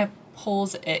 it kind of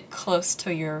pulls it close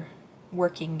to your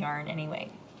working yarn anyway.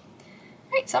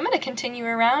 Alright, so I'm going to continue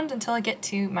around until I get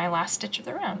to my last stitch of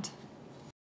the round.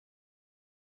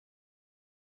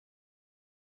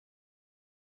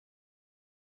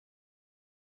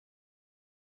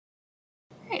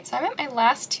 Alright, so I'm at my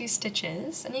last 2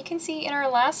 stitches, and you can see in our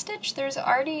last stitch there's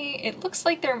already, it looks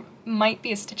like there might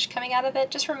be a stitch coming out of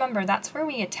it. Just remember that's where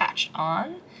we attached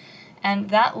on, and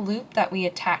that loop that we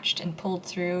attached and pulled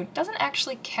through doesn't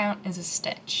actually count as a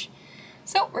stitch.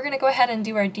 So we're going to go ahead and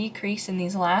do our decrease in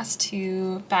these last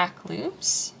 2 back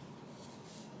loops.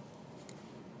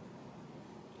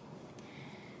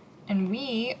 And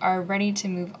we are ready to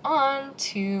move on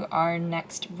to our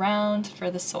next round for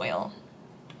the soil.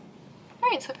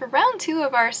 Alright, so for round 2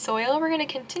 of our soil, we're going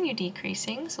to continue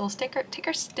decreasing. So we'll take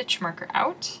our stitch marker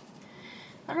out.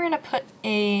 Then we're going to put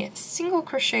a single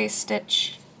crochet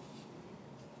stitch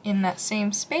in that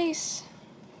same space.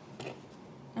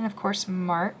 And of course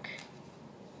mark.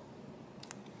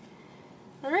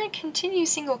 Then we're going to continue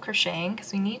single crocheting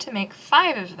because we need to make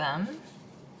 5 of them.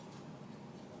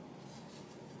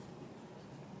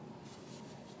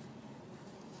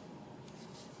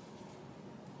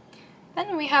 Then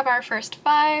when we have our first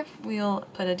 5, we'll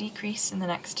put a decrease in the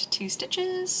next 2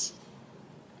 stitches.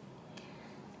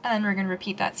 And then we're going to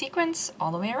repeat that sequence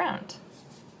all the way around.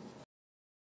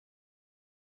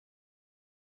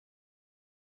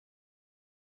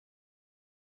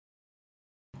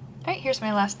 Alright, here's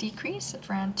my last decrease of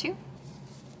round 2.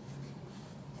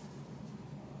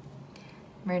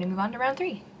 I'm ready to move on to round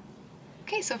 3.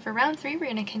 Okay, so for round 3, we're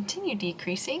going to continue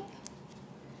decreasing.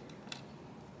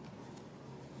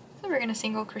 So we're going to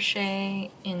single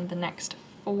crochet in the next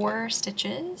 4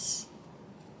 stitches.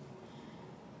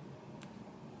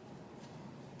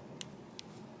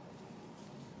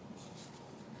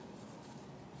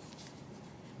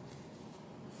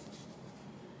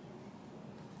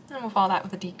 And we'll follow that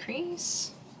with a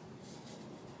decrease.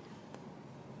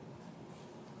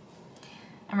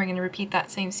 And we're going to repeat that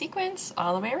same sequence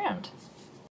all the way around.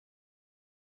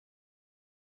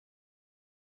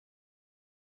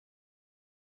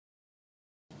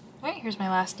 Alright, here's my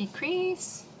last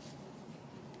decrease.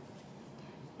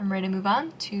 I'm ready to move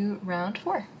on to round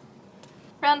 4.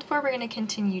 Round 4, we're going to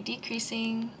continue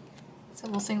decreasing. So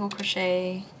we'll single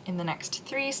crochet in the next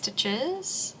 3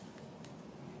 stitches.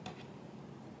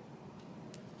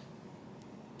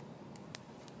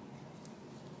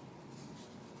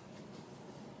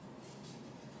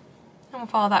 And we'll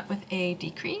follow that with a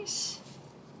decrease.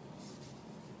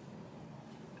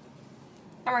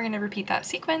 And we're going to repeat that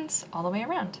sequence all the way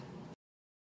around.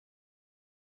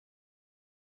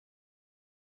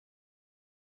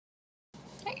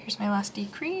 Alright, here's my last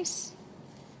decrease.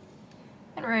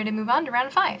 And we're ready to move on to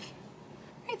round 5.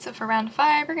 Alright, so for round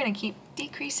 5, we're going to keep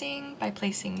decreasing by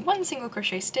placing 1 single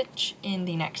crochet stitch in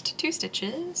the next 2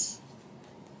 stitches.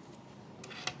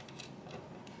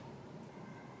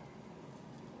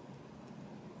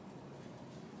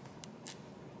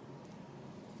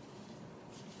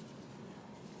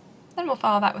 Then we'll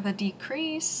follow that with a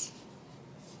decrease.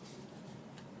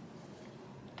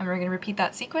 And we're going to repeat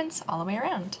that sequence all the way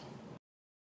around.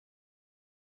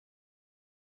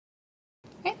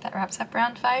 Alright, that wraps up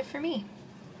round 5 for me.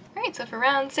 Alright, so for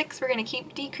round 6, we're going to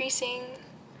keep decreasing.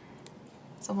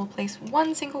 So we'll place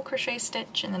 1 single crochet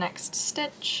stitch in the next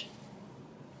stitch.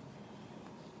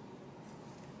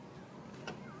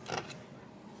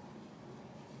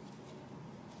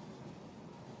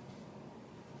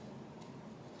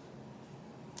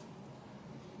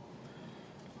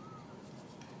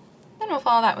 Then we'll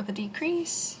follow that with a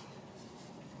decrease.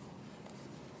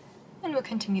 And we'll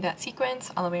continue that sequence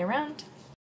all the way around.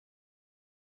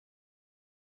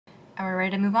 And we're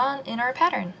ready to move on in our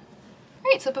pattern.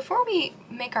 Alright, so before we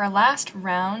make our last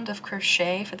round of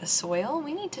crochet for the soil,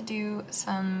 we need to do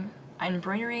some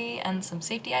embroidery and some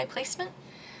safety eye placement.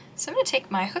 So I'm going to take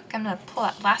my hook, I'm going to pull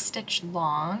that last stitch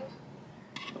long,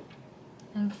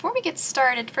 And before we get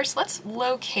started, first let's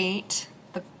locate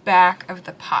the back of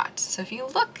the pot. So if you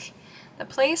look, the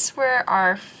place where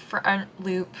our front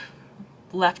loop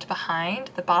left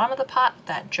behind, the bottom of the pot,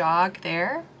 that jog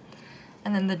there,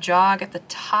 and then the jog at the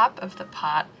top of the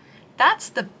pot, that's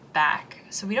the back.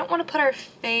 So we don't want to put our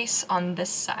face on this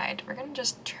side. We're going to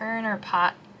just turn our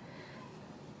pot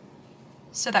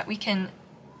so that we can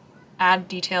add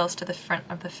details to the front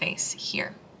of the face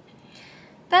here.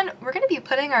 Then we're going to be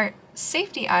putting our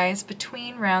safety eyes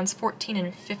between rounds 14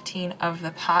 and 15 of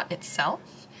the pot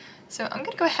itself. So I'm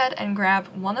going to go ahead and grab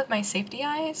one of my safety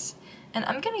eyes, and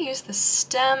I'm going to use the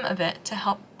stem of it to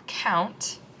help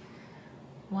count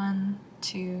 1,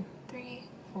 2, 3,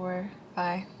 4,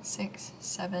 5, 6,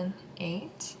 7,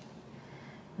 8,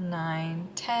 9,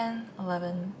 10,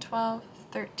 11, 12,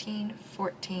 13,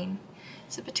 14.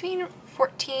 So between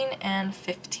 14 and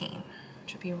 15,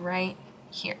 which would be right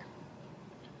here.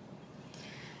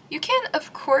 You can,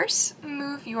 of course,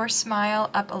 move your smile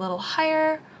up a little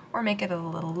higher or make it a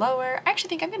little lower. I actually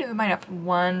think I'm going to move mine up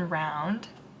one round.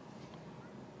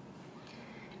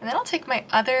 And then I'll take my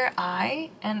other eye,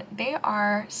 and they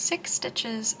are 6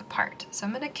 stitches apart. So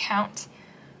I'm going to count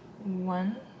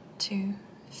 1, 2,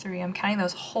 3. I'm counting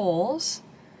those holes.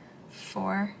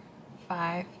 4,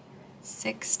 5,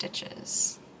 6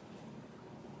 stitches.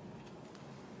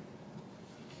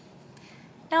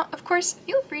 Now, of course,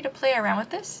 feel free to play around with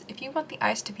this. If you want the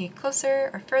eyes to be closer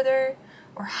or further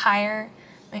or higher,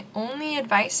 my only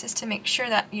advice is to make sure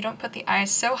that you don't put the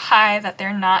eyes so high that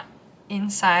they're not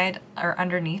inside or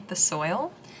underneath the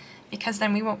soil, because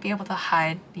then we won't be able to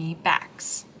hide the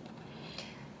backs.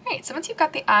 Alright, so once you've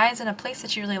got the eyes in a place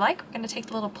that you really like, we're going to take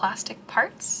the little plastic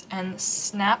parts and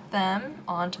snap them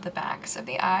onto the backs of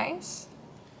the eyes.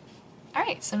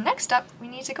 Alright, so next up we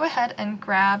need to go ahead and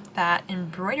grab that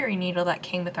embroidery needle that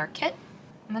came with our kit.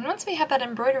 And then once we have that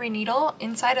embroidery needle,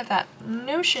 inside of that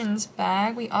notions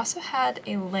bag we also had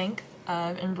a length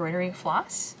of embroidery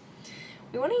floss.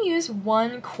 We want to use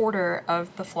 1/4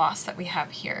 of the floss that we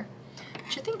have here,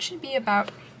 which I think should be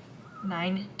about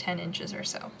 9-10 inches or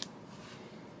so.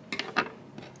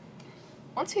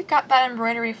 Once we've got that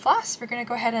embroidery floss, we're going to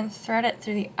go ahead and thread it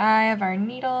through the eye of our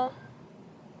needle.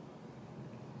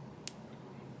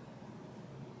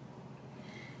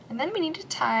 And then we need to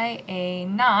tie a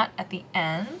knot at the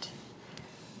end.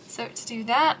 So to do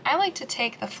that, I like to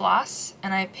take the floss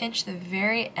and I pinch the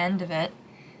very end of it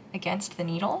against the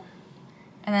needle.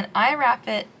 And then I wrap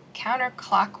it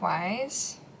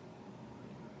counterclockwise,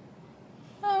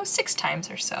 6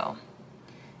 times or so.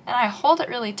 And I hold it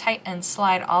really tight and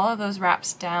slide all of those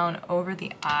wraps down over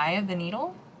the eye of the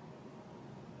needle.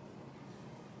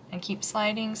 And keep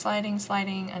sliding, sliding,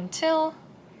 sliding until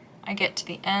I get to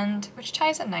the end, which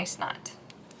ties a nice knot.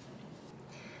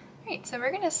 Alright, so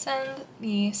we're going to send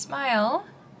the smile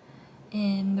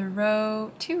in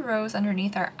the 2 rows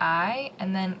underneath our eye,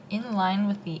 and then in line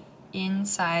with the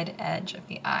inside edge of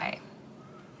the eye.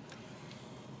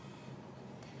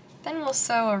 Then we'll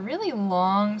sew a really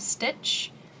long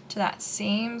stitch to that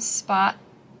same spot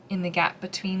in the gap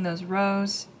between those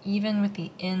rows, even with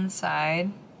the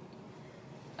inside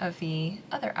of the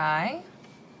other eye.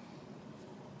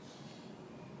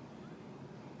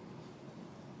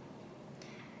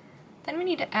 Then we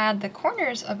need to add the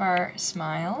corners of our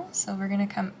smile, so we're going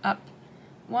to come up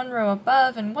 1 row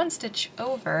above and 1 stitch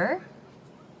over,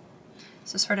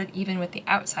 so sort of even with the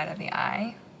outside of the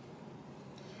eye.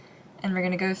 And we're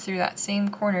going to go through that same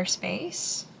corner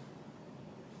space.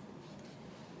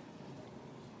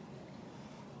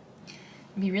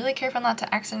 Be really careful not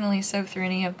to accidentally sew through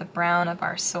any of the brown of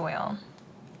our soil.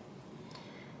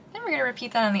 Then we're going to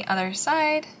repeat that on the other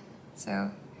side.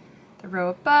 So the row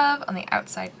above on the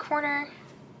outside corner,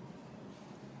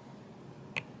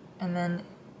 and then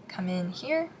come in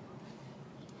here.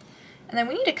 And then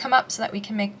we need to come up so that we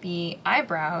can make the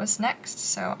eyebrows next.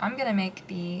 So I'm going to make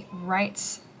the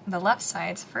left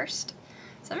sides first.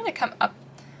 So I'm going to come up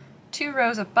 2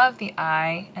 rows above the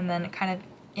eye and then kind of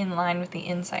in line with the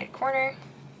inside corner.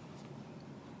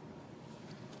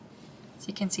 So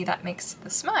you can see that makes the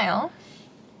smile.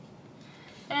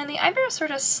 And the eyebrows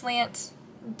sort of slant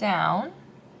down.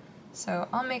 So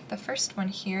I'll make the first one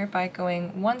here by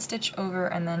going 1 stitch over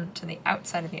and then to the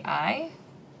outside of the eye.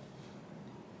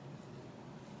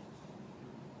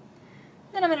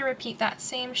 Then I'm going to repeat that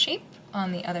same shape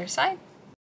on the other side.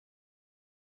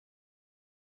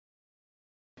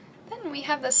 Then we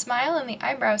have the smile and the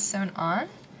eyebrows sewn on.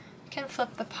 We can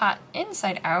flip the pot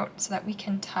inside out so that we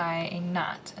can tie a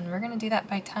knot, and we're going to do that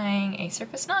by tying a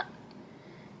surface knot.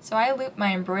 So I loop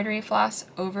my embroidery floss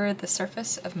over the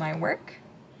surface of my work,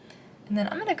 and then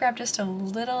I'm going to grab just a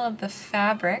little of the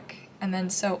fabric and then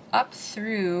sew up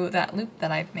through that loop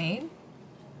that I've made.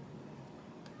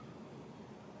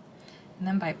 And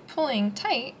then by pulling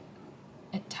tight,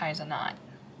 it ties a knot.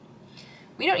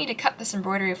 We don't need to cut this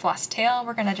embroidery floss tail,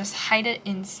 we're going to just hide it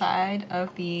inside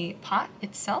of the pot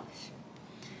itself.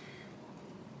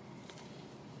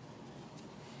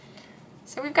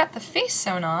 So we've got the face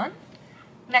sewn on.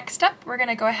 Next up, we're going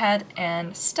to go ahead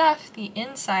and stuff the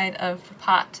inside of the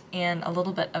pot and a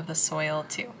little bit of the soil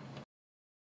too.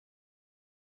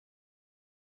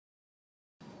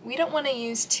 We don't want to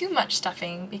use too much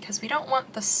stuffing because we don't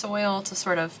want the soil to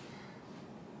sort of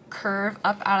curve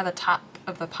up out of the top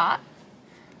of the pot.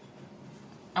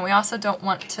 And we also don't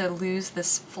want to lose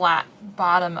this flat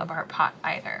bottom of our pot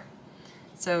either.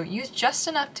 So use just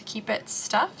enough to keep it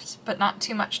stuffed, but not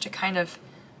too much to kind of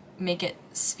make it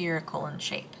spherical in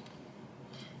shape.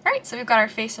 Alright, so we've got our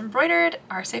face embroidered,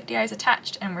 our safety eyes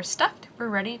attached, and we're stuffed. We're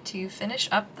ready to finish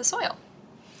up the soil.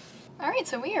 Alright,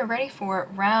 so we are ready for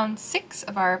round 6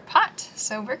 of our pot.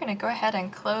 So we're going to go ahead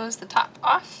and close the top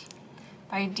off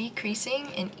by decreasing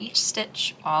in each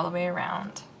stitch all the way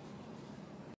around.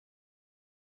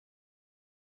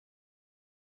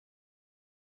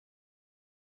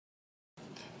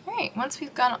 Alright, once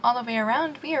we've gone all the way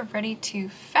around, we are ready to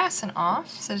fasten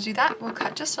off. So to do that, we'll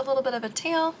cut just a little bit of a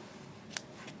tail,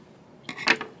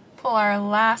 pull our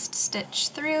last stitch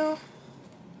through,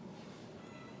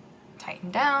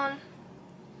 tighten down,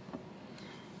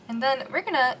 and then we're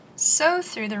going to sew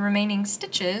through the remaining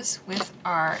stitches with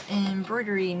our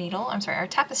embroidery needle, our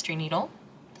tapestry needle.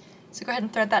 So go ahead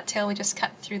and thread that tail we just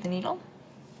cut through the needle.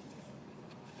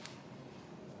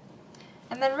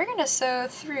 And then we're going to sew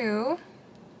through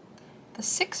the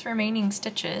 6 remaining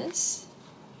stitches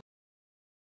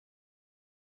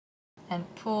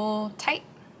and pull tight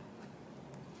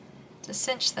to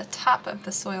cinch the top of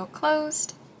the soil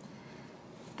closed.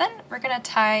 Then we're going to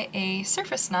tie a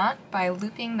surface knot by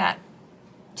looping that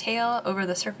tail over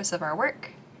the surface of our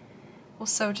work. We'll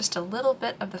sew just a little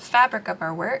bit of the fabric of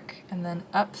our work and then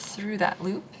up through that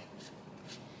loop.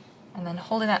 And then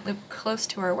holding that loop close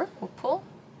to our work, we'll pull.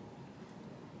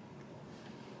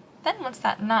 Then once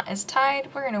that knot is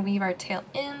tied, we're going to weave our tail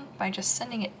in by just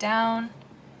sending it down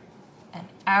and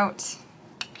out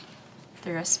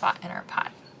through a spot in our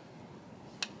pot.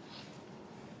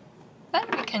 Then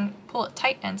we can pull it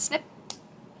tight and snip,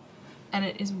 and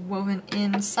it is woven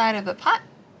inside of the pot.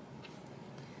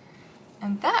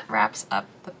 And that wraps up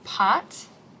the pot,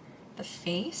 the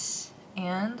face,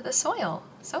 and the soil.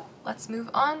 So let's move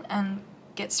on and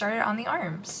get started on the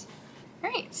arms.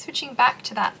 Alright, switching back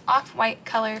to that off-white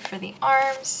color for the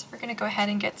arms, we're going to go ahead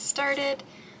and get started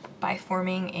by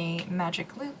forming a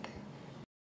magic loop.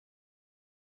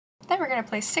 Then we're going to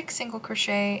place 6 single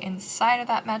crochet inside of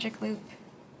that magic loop.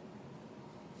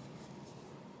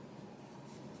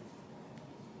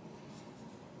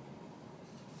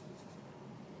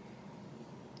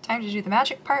 Time to do the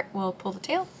magic part, we'll pull the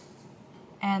tail,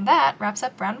 and that wraps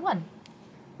up round 1.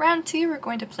 Round 2, we're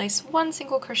going to place 1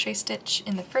 single crochet stitch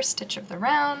in the first stitch of the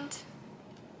round.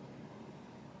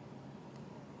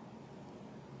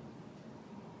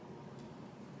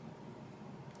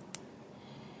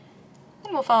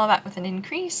 Then we'll follow that with an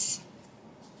increase.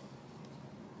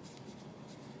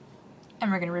 And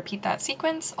we're going to repeat that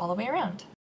sequence all the way around.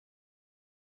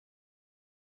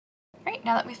 Alright,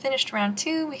 now that we've finished round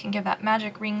 2, we can give that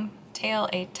magic ring tail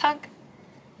a tug,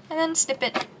 and then snip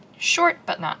it short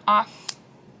but not off.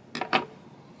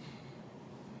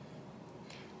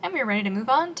 And we're ready to move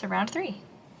on to round 3.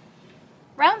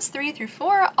 Rounds 3 through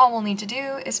 4, all we'll need to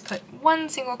do is put 1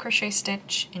 single crochet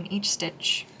stitch in each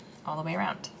stitch all the way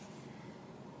around.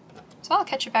 So I'll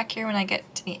catch you back here when I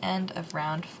get to the end of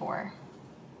round 4.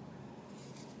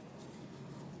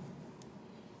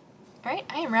 Alright,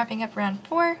 I am wrapping up round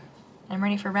 4, and I'm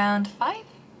ready for round 5.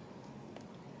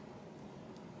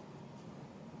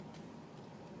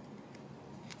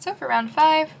 So for round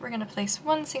 5, we're going to place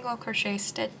 1 single crochet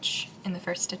stitch in the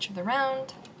first stitch of the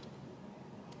round.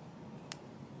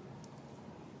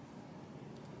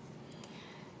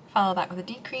 Follow that with a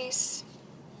decrease.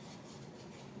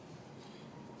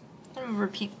 And we'll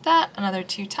repeat that another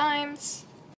 2 times.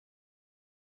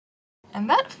 And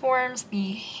that forms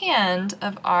the hand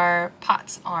of our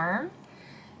pot's arm.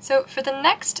 So for the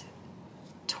next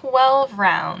 12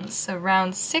 rounds, so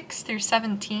rounds 6 through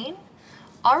 17,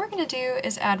 all we're going to do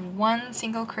is add 1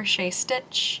 single crochet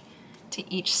stitch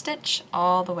to each stitch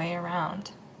all the way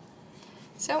around.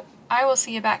 So I will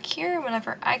see you back here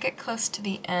whenever I get close to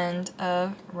the end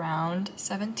of round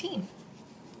 17.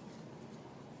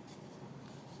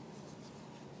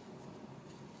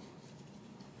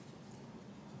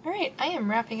 Alright, I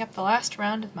am wrapping up the last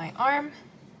round of my arm,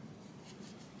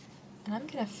 And I'm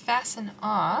going to fasten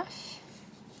off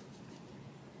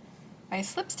by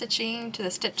slip stitching to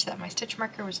the stitch that my stitch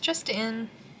marker was just in.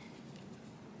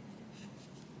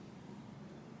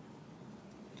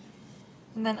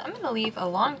 And then I'm going to leave a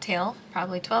long tail,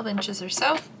 probably 12 inches or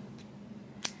so,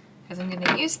 because I'm going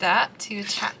to use that to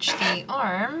attach the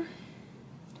arm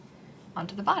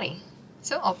onto the body.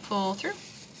 So I'll pull through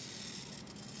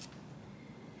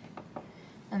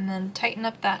and then tighten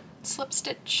up that slip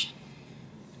stitch.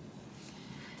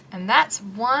 And that's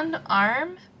one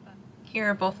arm. Here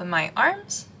are both of my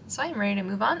arms, so I'm ready to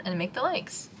move on and make the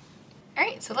legs.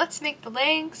 Alright, so let's make the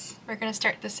legs. We're going to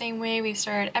start the same way we've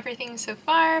started everything so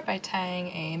far, by tying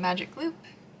a magic loop.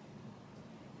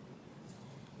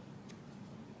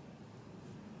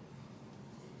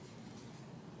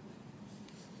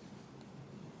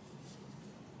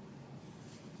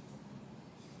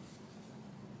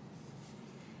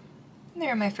 And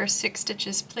there are my first 6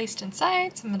 stitches placed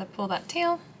inside, so I'm going to pull that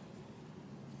tail.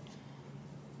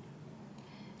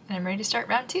 And I'm ready to start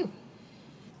round 2.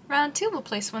 Round 2, we'll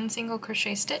place 1 single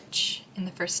crochet stitch in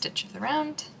the first stitch of the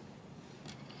round.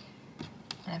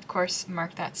 And of course,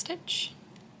 mark that stitch.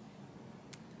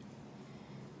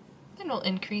 Then we'll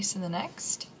increase in the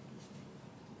next.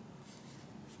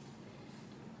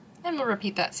 And we'll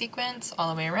repeat that sequence all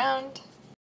the way around.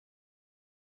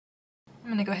 I'm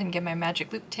going to go ahead and give my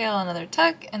magic loop tail another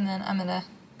tug, and then I'm going to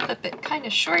clip it kind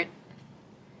of short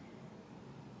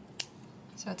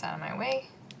so it's out of my way.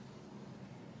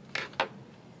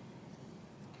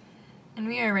 And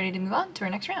we are ready to move on to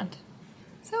our next round.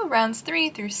 So rounds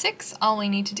 3 through 6, all we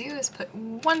need to do is put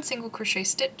 1 single crochet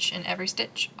stitch in every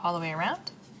stitch all the way around.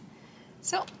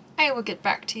 So I will get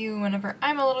back to you whenever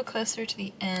I'm a little closer to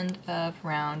the end of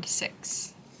round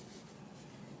 6.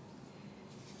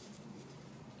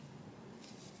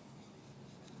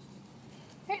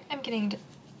 Alright, I'm getting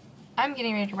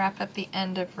ready to wrap up the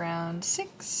end of round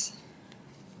 6.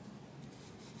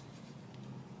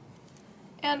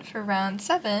 And for round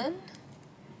 7,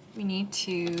 we need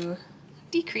to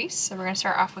decrease, so we're going to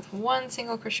start off with 1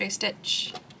 single crochet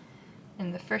stitch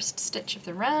in the first stitch of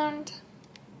the round.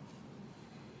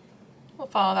 We'll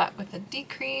follow that with a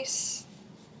decrease,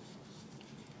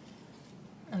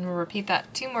 and we'll repeat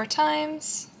that 2 more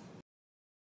times.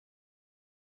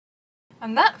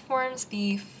 And that forms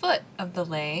the foot of the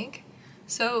leg.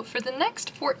 So for the next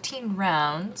 14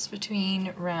 rounds,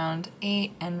 between round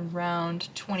 8 and round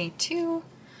 22,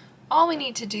 all we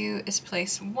need to do is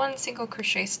place 1 single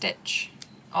crochet stitch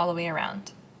all the way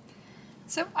around.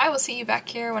 So I will see you back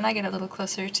here when I get a little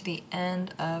closer to the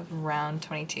end of round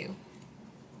 22.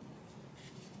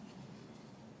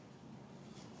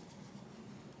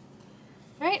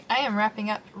 Alright, I am wrapping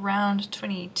up round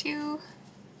 22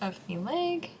 of the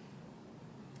leg.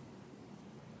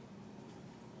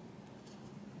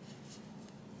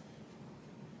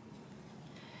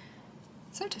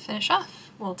 So to finish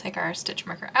off, we'll take our stitch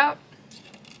marker out,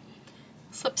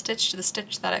 slip stitch to the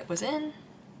stitch that it was in,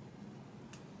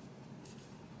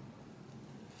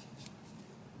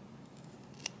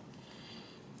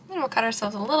 then we'll cut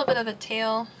ourselves a little bit of a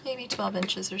tail, maybe 12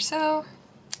 inches or so,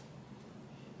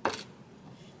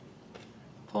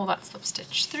 pull that slip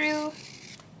stitch through,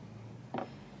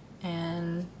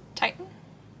 and tighten.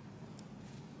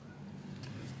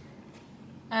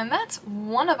 And that's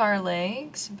one of our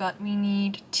legs, but we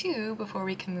need 2 before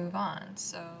we can move on.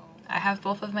 So I have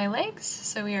both of my legs,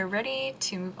 so we are ready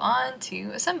to move on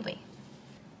to assembly.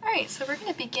 Alright, so we're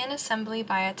going to begin assembly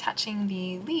by attaching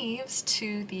the leaves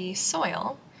to the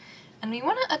soil. And we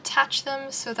want to attach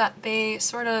them so that they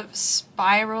sort of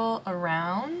spiral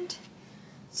around.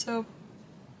 So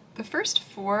the first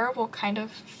 4 will kind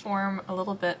of form a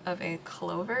little bit of a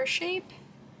clover shape.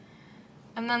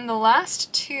 And then the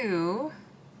last 2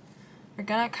 are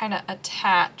gonna kind of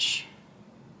attach,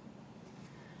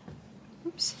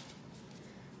 oops,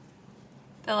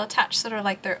 they'll attach sort of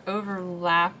like they're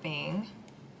overlapping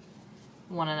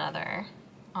one another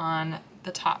on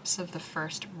the tops of the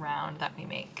first round that we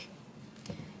make.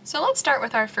 So let's start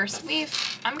with our first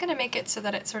leaf. I'm gonna make it so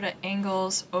that it sort of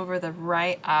angles over the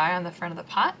right eye on the front of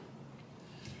the pot.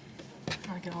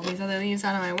 I'll get all these other leaves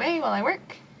out of my way while I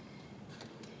work.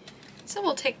 So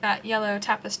we'll take that yellow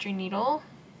tapestry needle,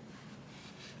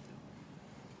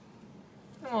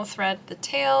 and we'll thread the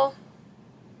tail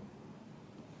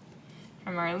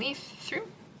from our leaf through.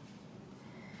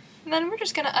 And then we're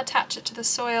just going to attach it to the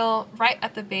soil right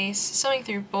at the base, sewing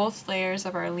through both layers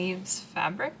of our leaves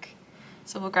fabric.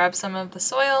 So we'll grab some of the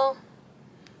soil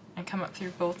and come up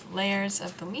through both layers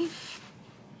of the leaf.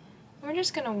 And we're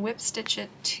just going to whip stitch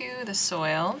it to the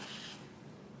soil.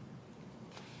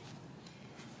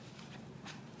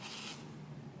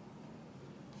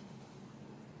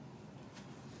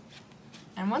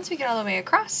 And once we get all the way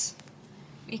across,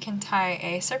 we can tie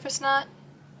a surface knot,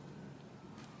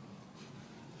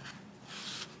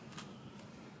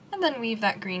 and then weave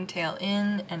that green tail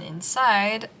in and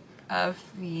inside of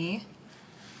the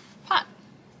pot.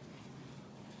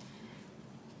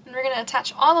 And we're going to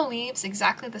attach all the leaves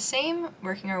exactly the same,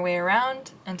 working our way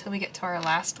around until we get to our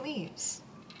last leaves.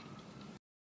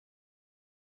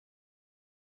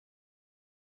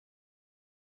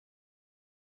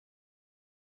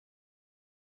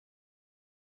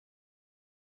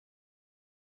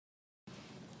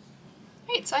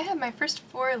 Alright, so I have my first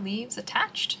 4 leaves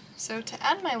attached. So to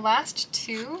add my last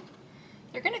 2,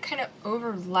 they're going to kind of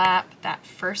overlap that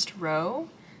first row,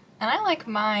 and I like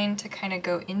mine to kind of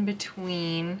go in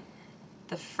between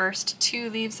the first 2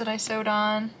 leaves that I sewed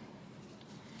on,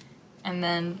 and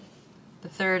then the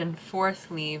 3rd and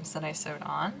 4th leaves that I sewed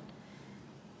on,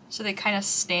 so they kind of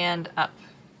stand up.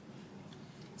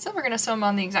 So we're going to sew them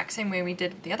on the exact same way we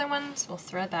did with the other ones. We'll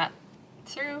thread that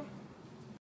through.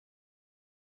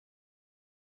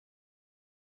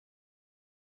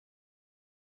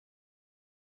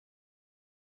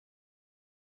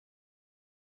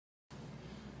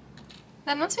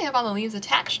 Then once we have all the leaves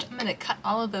attached, I'm going to cut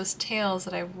all of those tails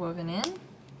that I've woven in.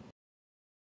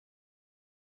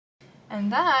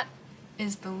 And that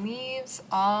is the leaves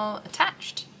all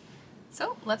attached.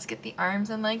 So let's get the arms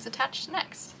and legs attached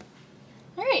next.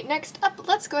 Alright, next up,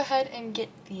 let's go ahead and get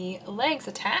the legs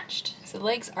attached. So the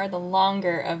legs are the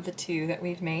longer of the 2 that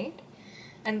we've made.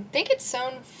 And they get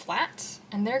sewn flat,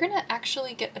 and they're going to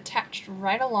actually get attached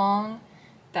right along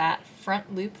that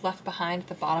front loop left behind at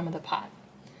the bottom of the pot.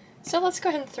 So let's go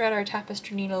ahead and thread our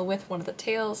tapestry needle with one of the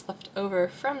tails left over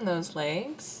from those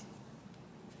legs.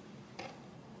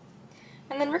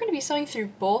 And then we're going to be sewing through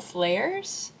both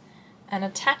layers and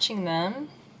attaching them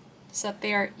so that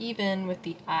they are even with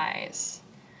the eyes.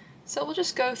 So we'll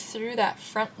just go through that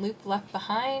front loop left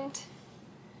behind,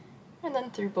 and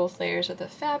then through both layers of the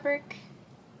fabric.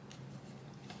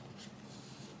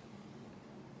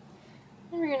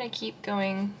 And we're going to keep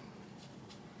going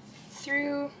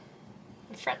through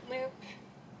the front loop,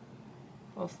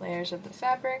 both layers of the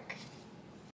fabric.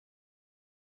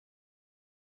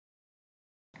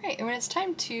 Alright, and when it's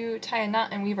time to tie a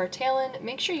knot and weave our tail in,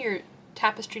 make sure your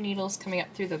tapestry needle's coming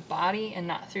up through the body and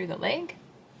not through the leg.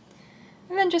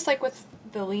 And then just like with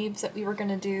the leaves that we were going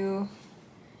to do,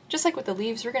 just like with the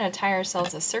leaves, we're going to tie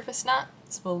ourselves a surface knot.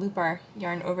 So we'll loop our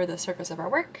yarn over the surface of our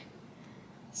work.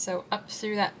 So up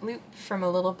through that loop from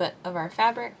a little bit of our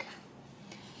fabric.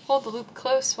 Hold the loop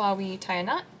close while we tie a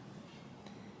knot,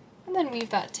 and then weave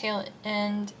that tail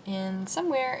end in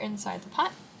somewhere inside the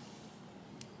pot.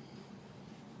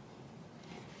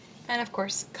 And of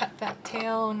course, cut that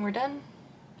tail when we're done.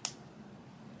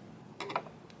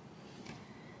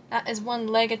 That is one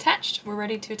leg attached. We're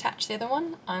ready to attach the other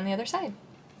one on the other side.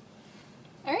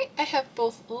 Alright, I have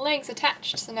both legs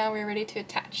attached, so now we're ready to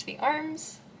attach the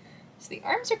arms. So the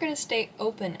arms are going to stay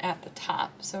open at the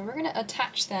top, so we're going to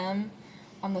attach them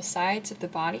on the sides of the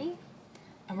body,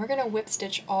 and we're going to whip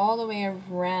stitch all the way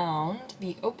around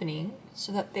the opening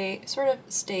so that they sort of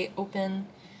stay open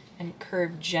and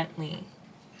curve gently.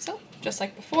 So just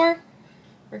like before,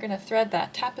 we're going to thread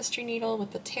that tapestry needle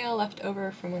with the tail left over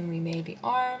from when we made the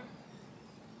arm,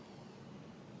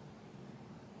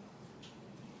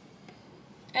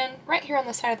 and right here on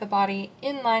the side of the body,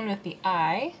 in line with the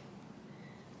eye,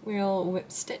 we'll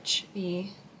whip stitch the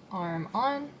arm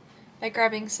on by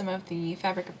grabbing some of the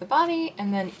fabric of the body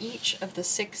and then each of the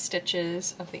 6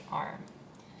 stitches of the arm.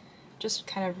 Just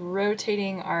kind of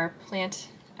rotating our plant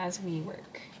as we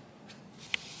work.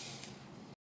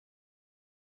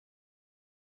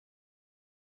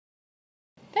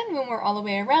 Then when we're all the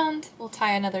way around, we'll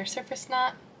tie another surface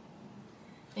knot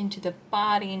into the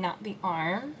body, not the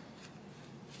arm,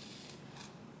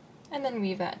 and then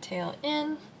weave that tail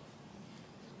in.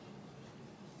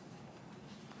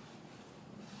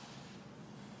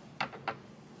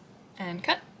 And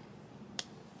cut.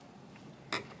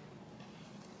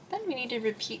 Then we need to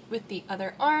repeat with the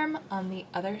other arm on the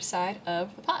other side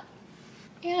of the pot.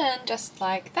 And just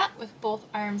like that, with both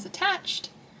arms attached,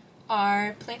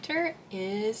 our planter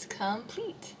is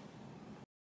complete.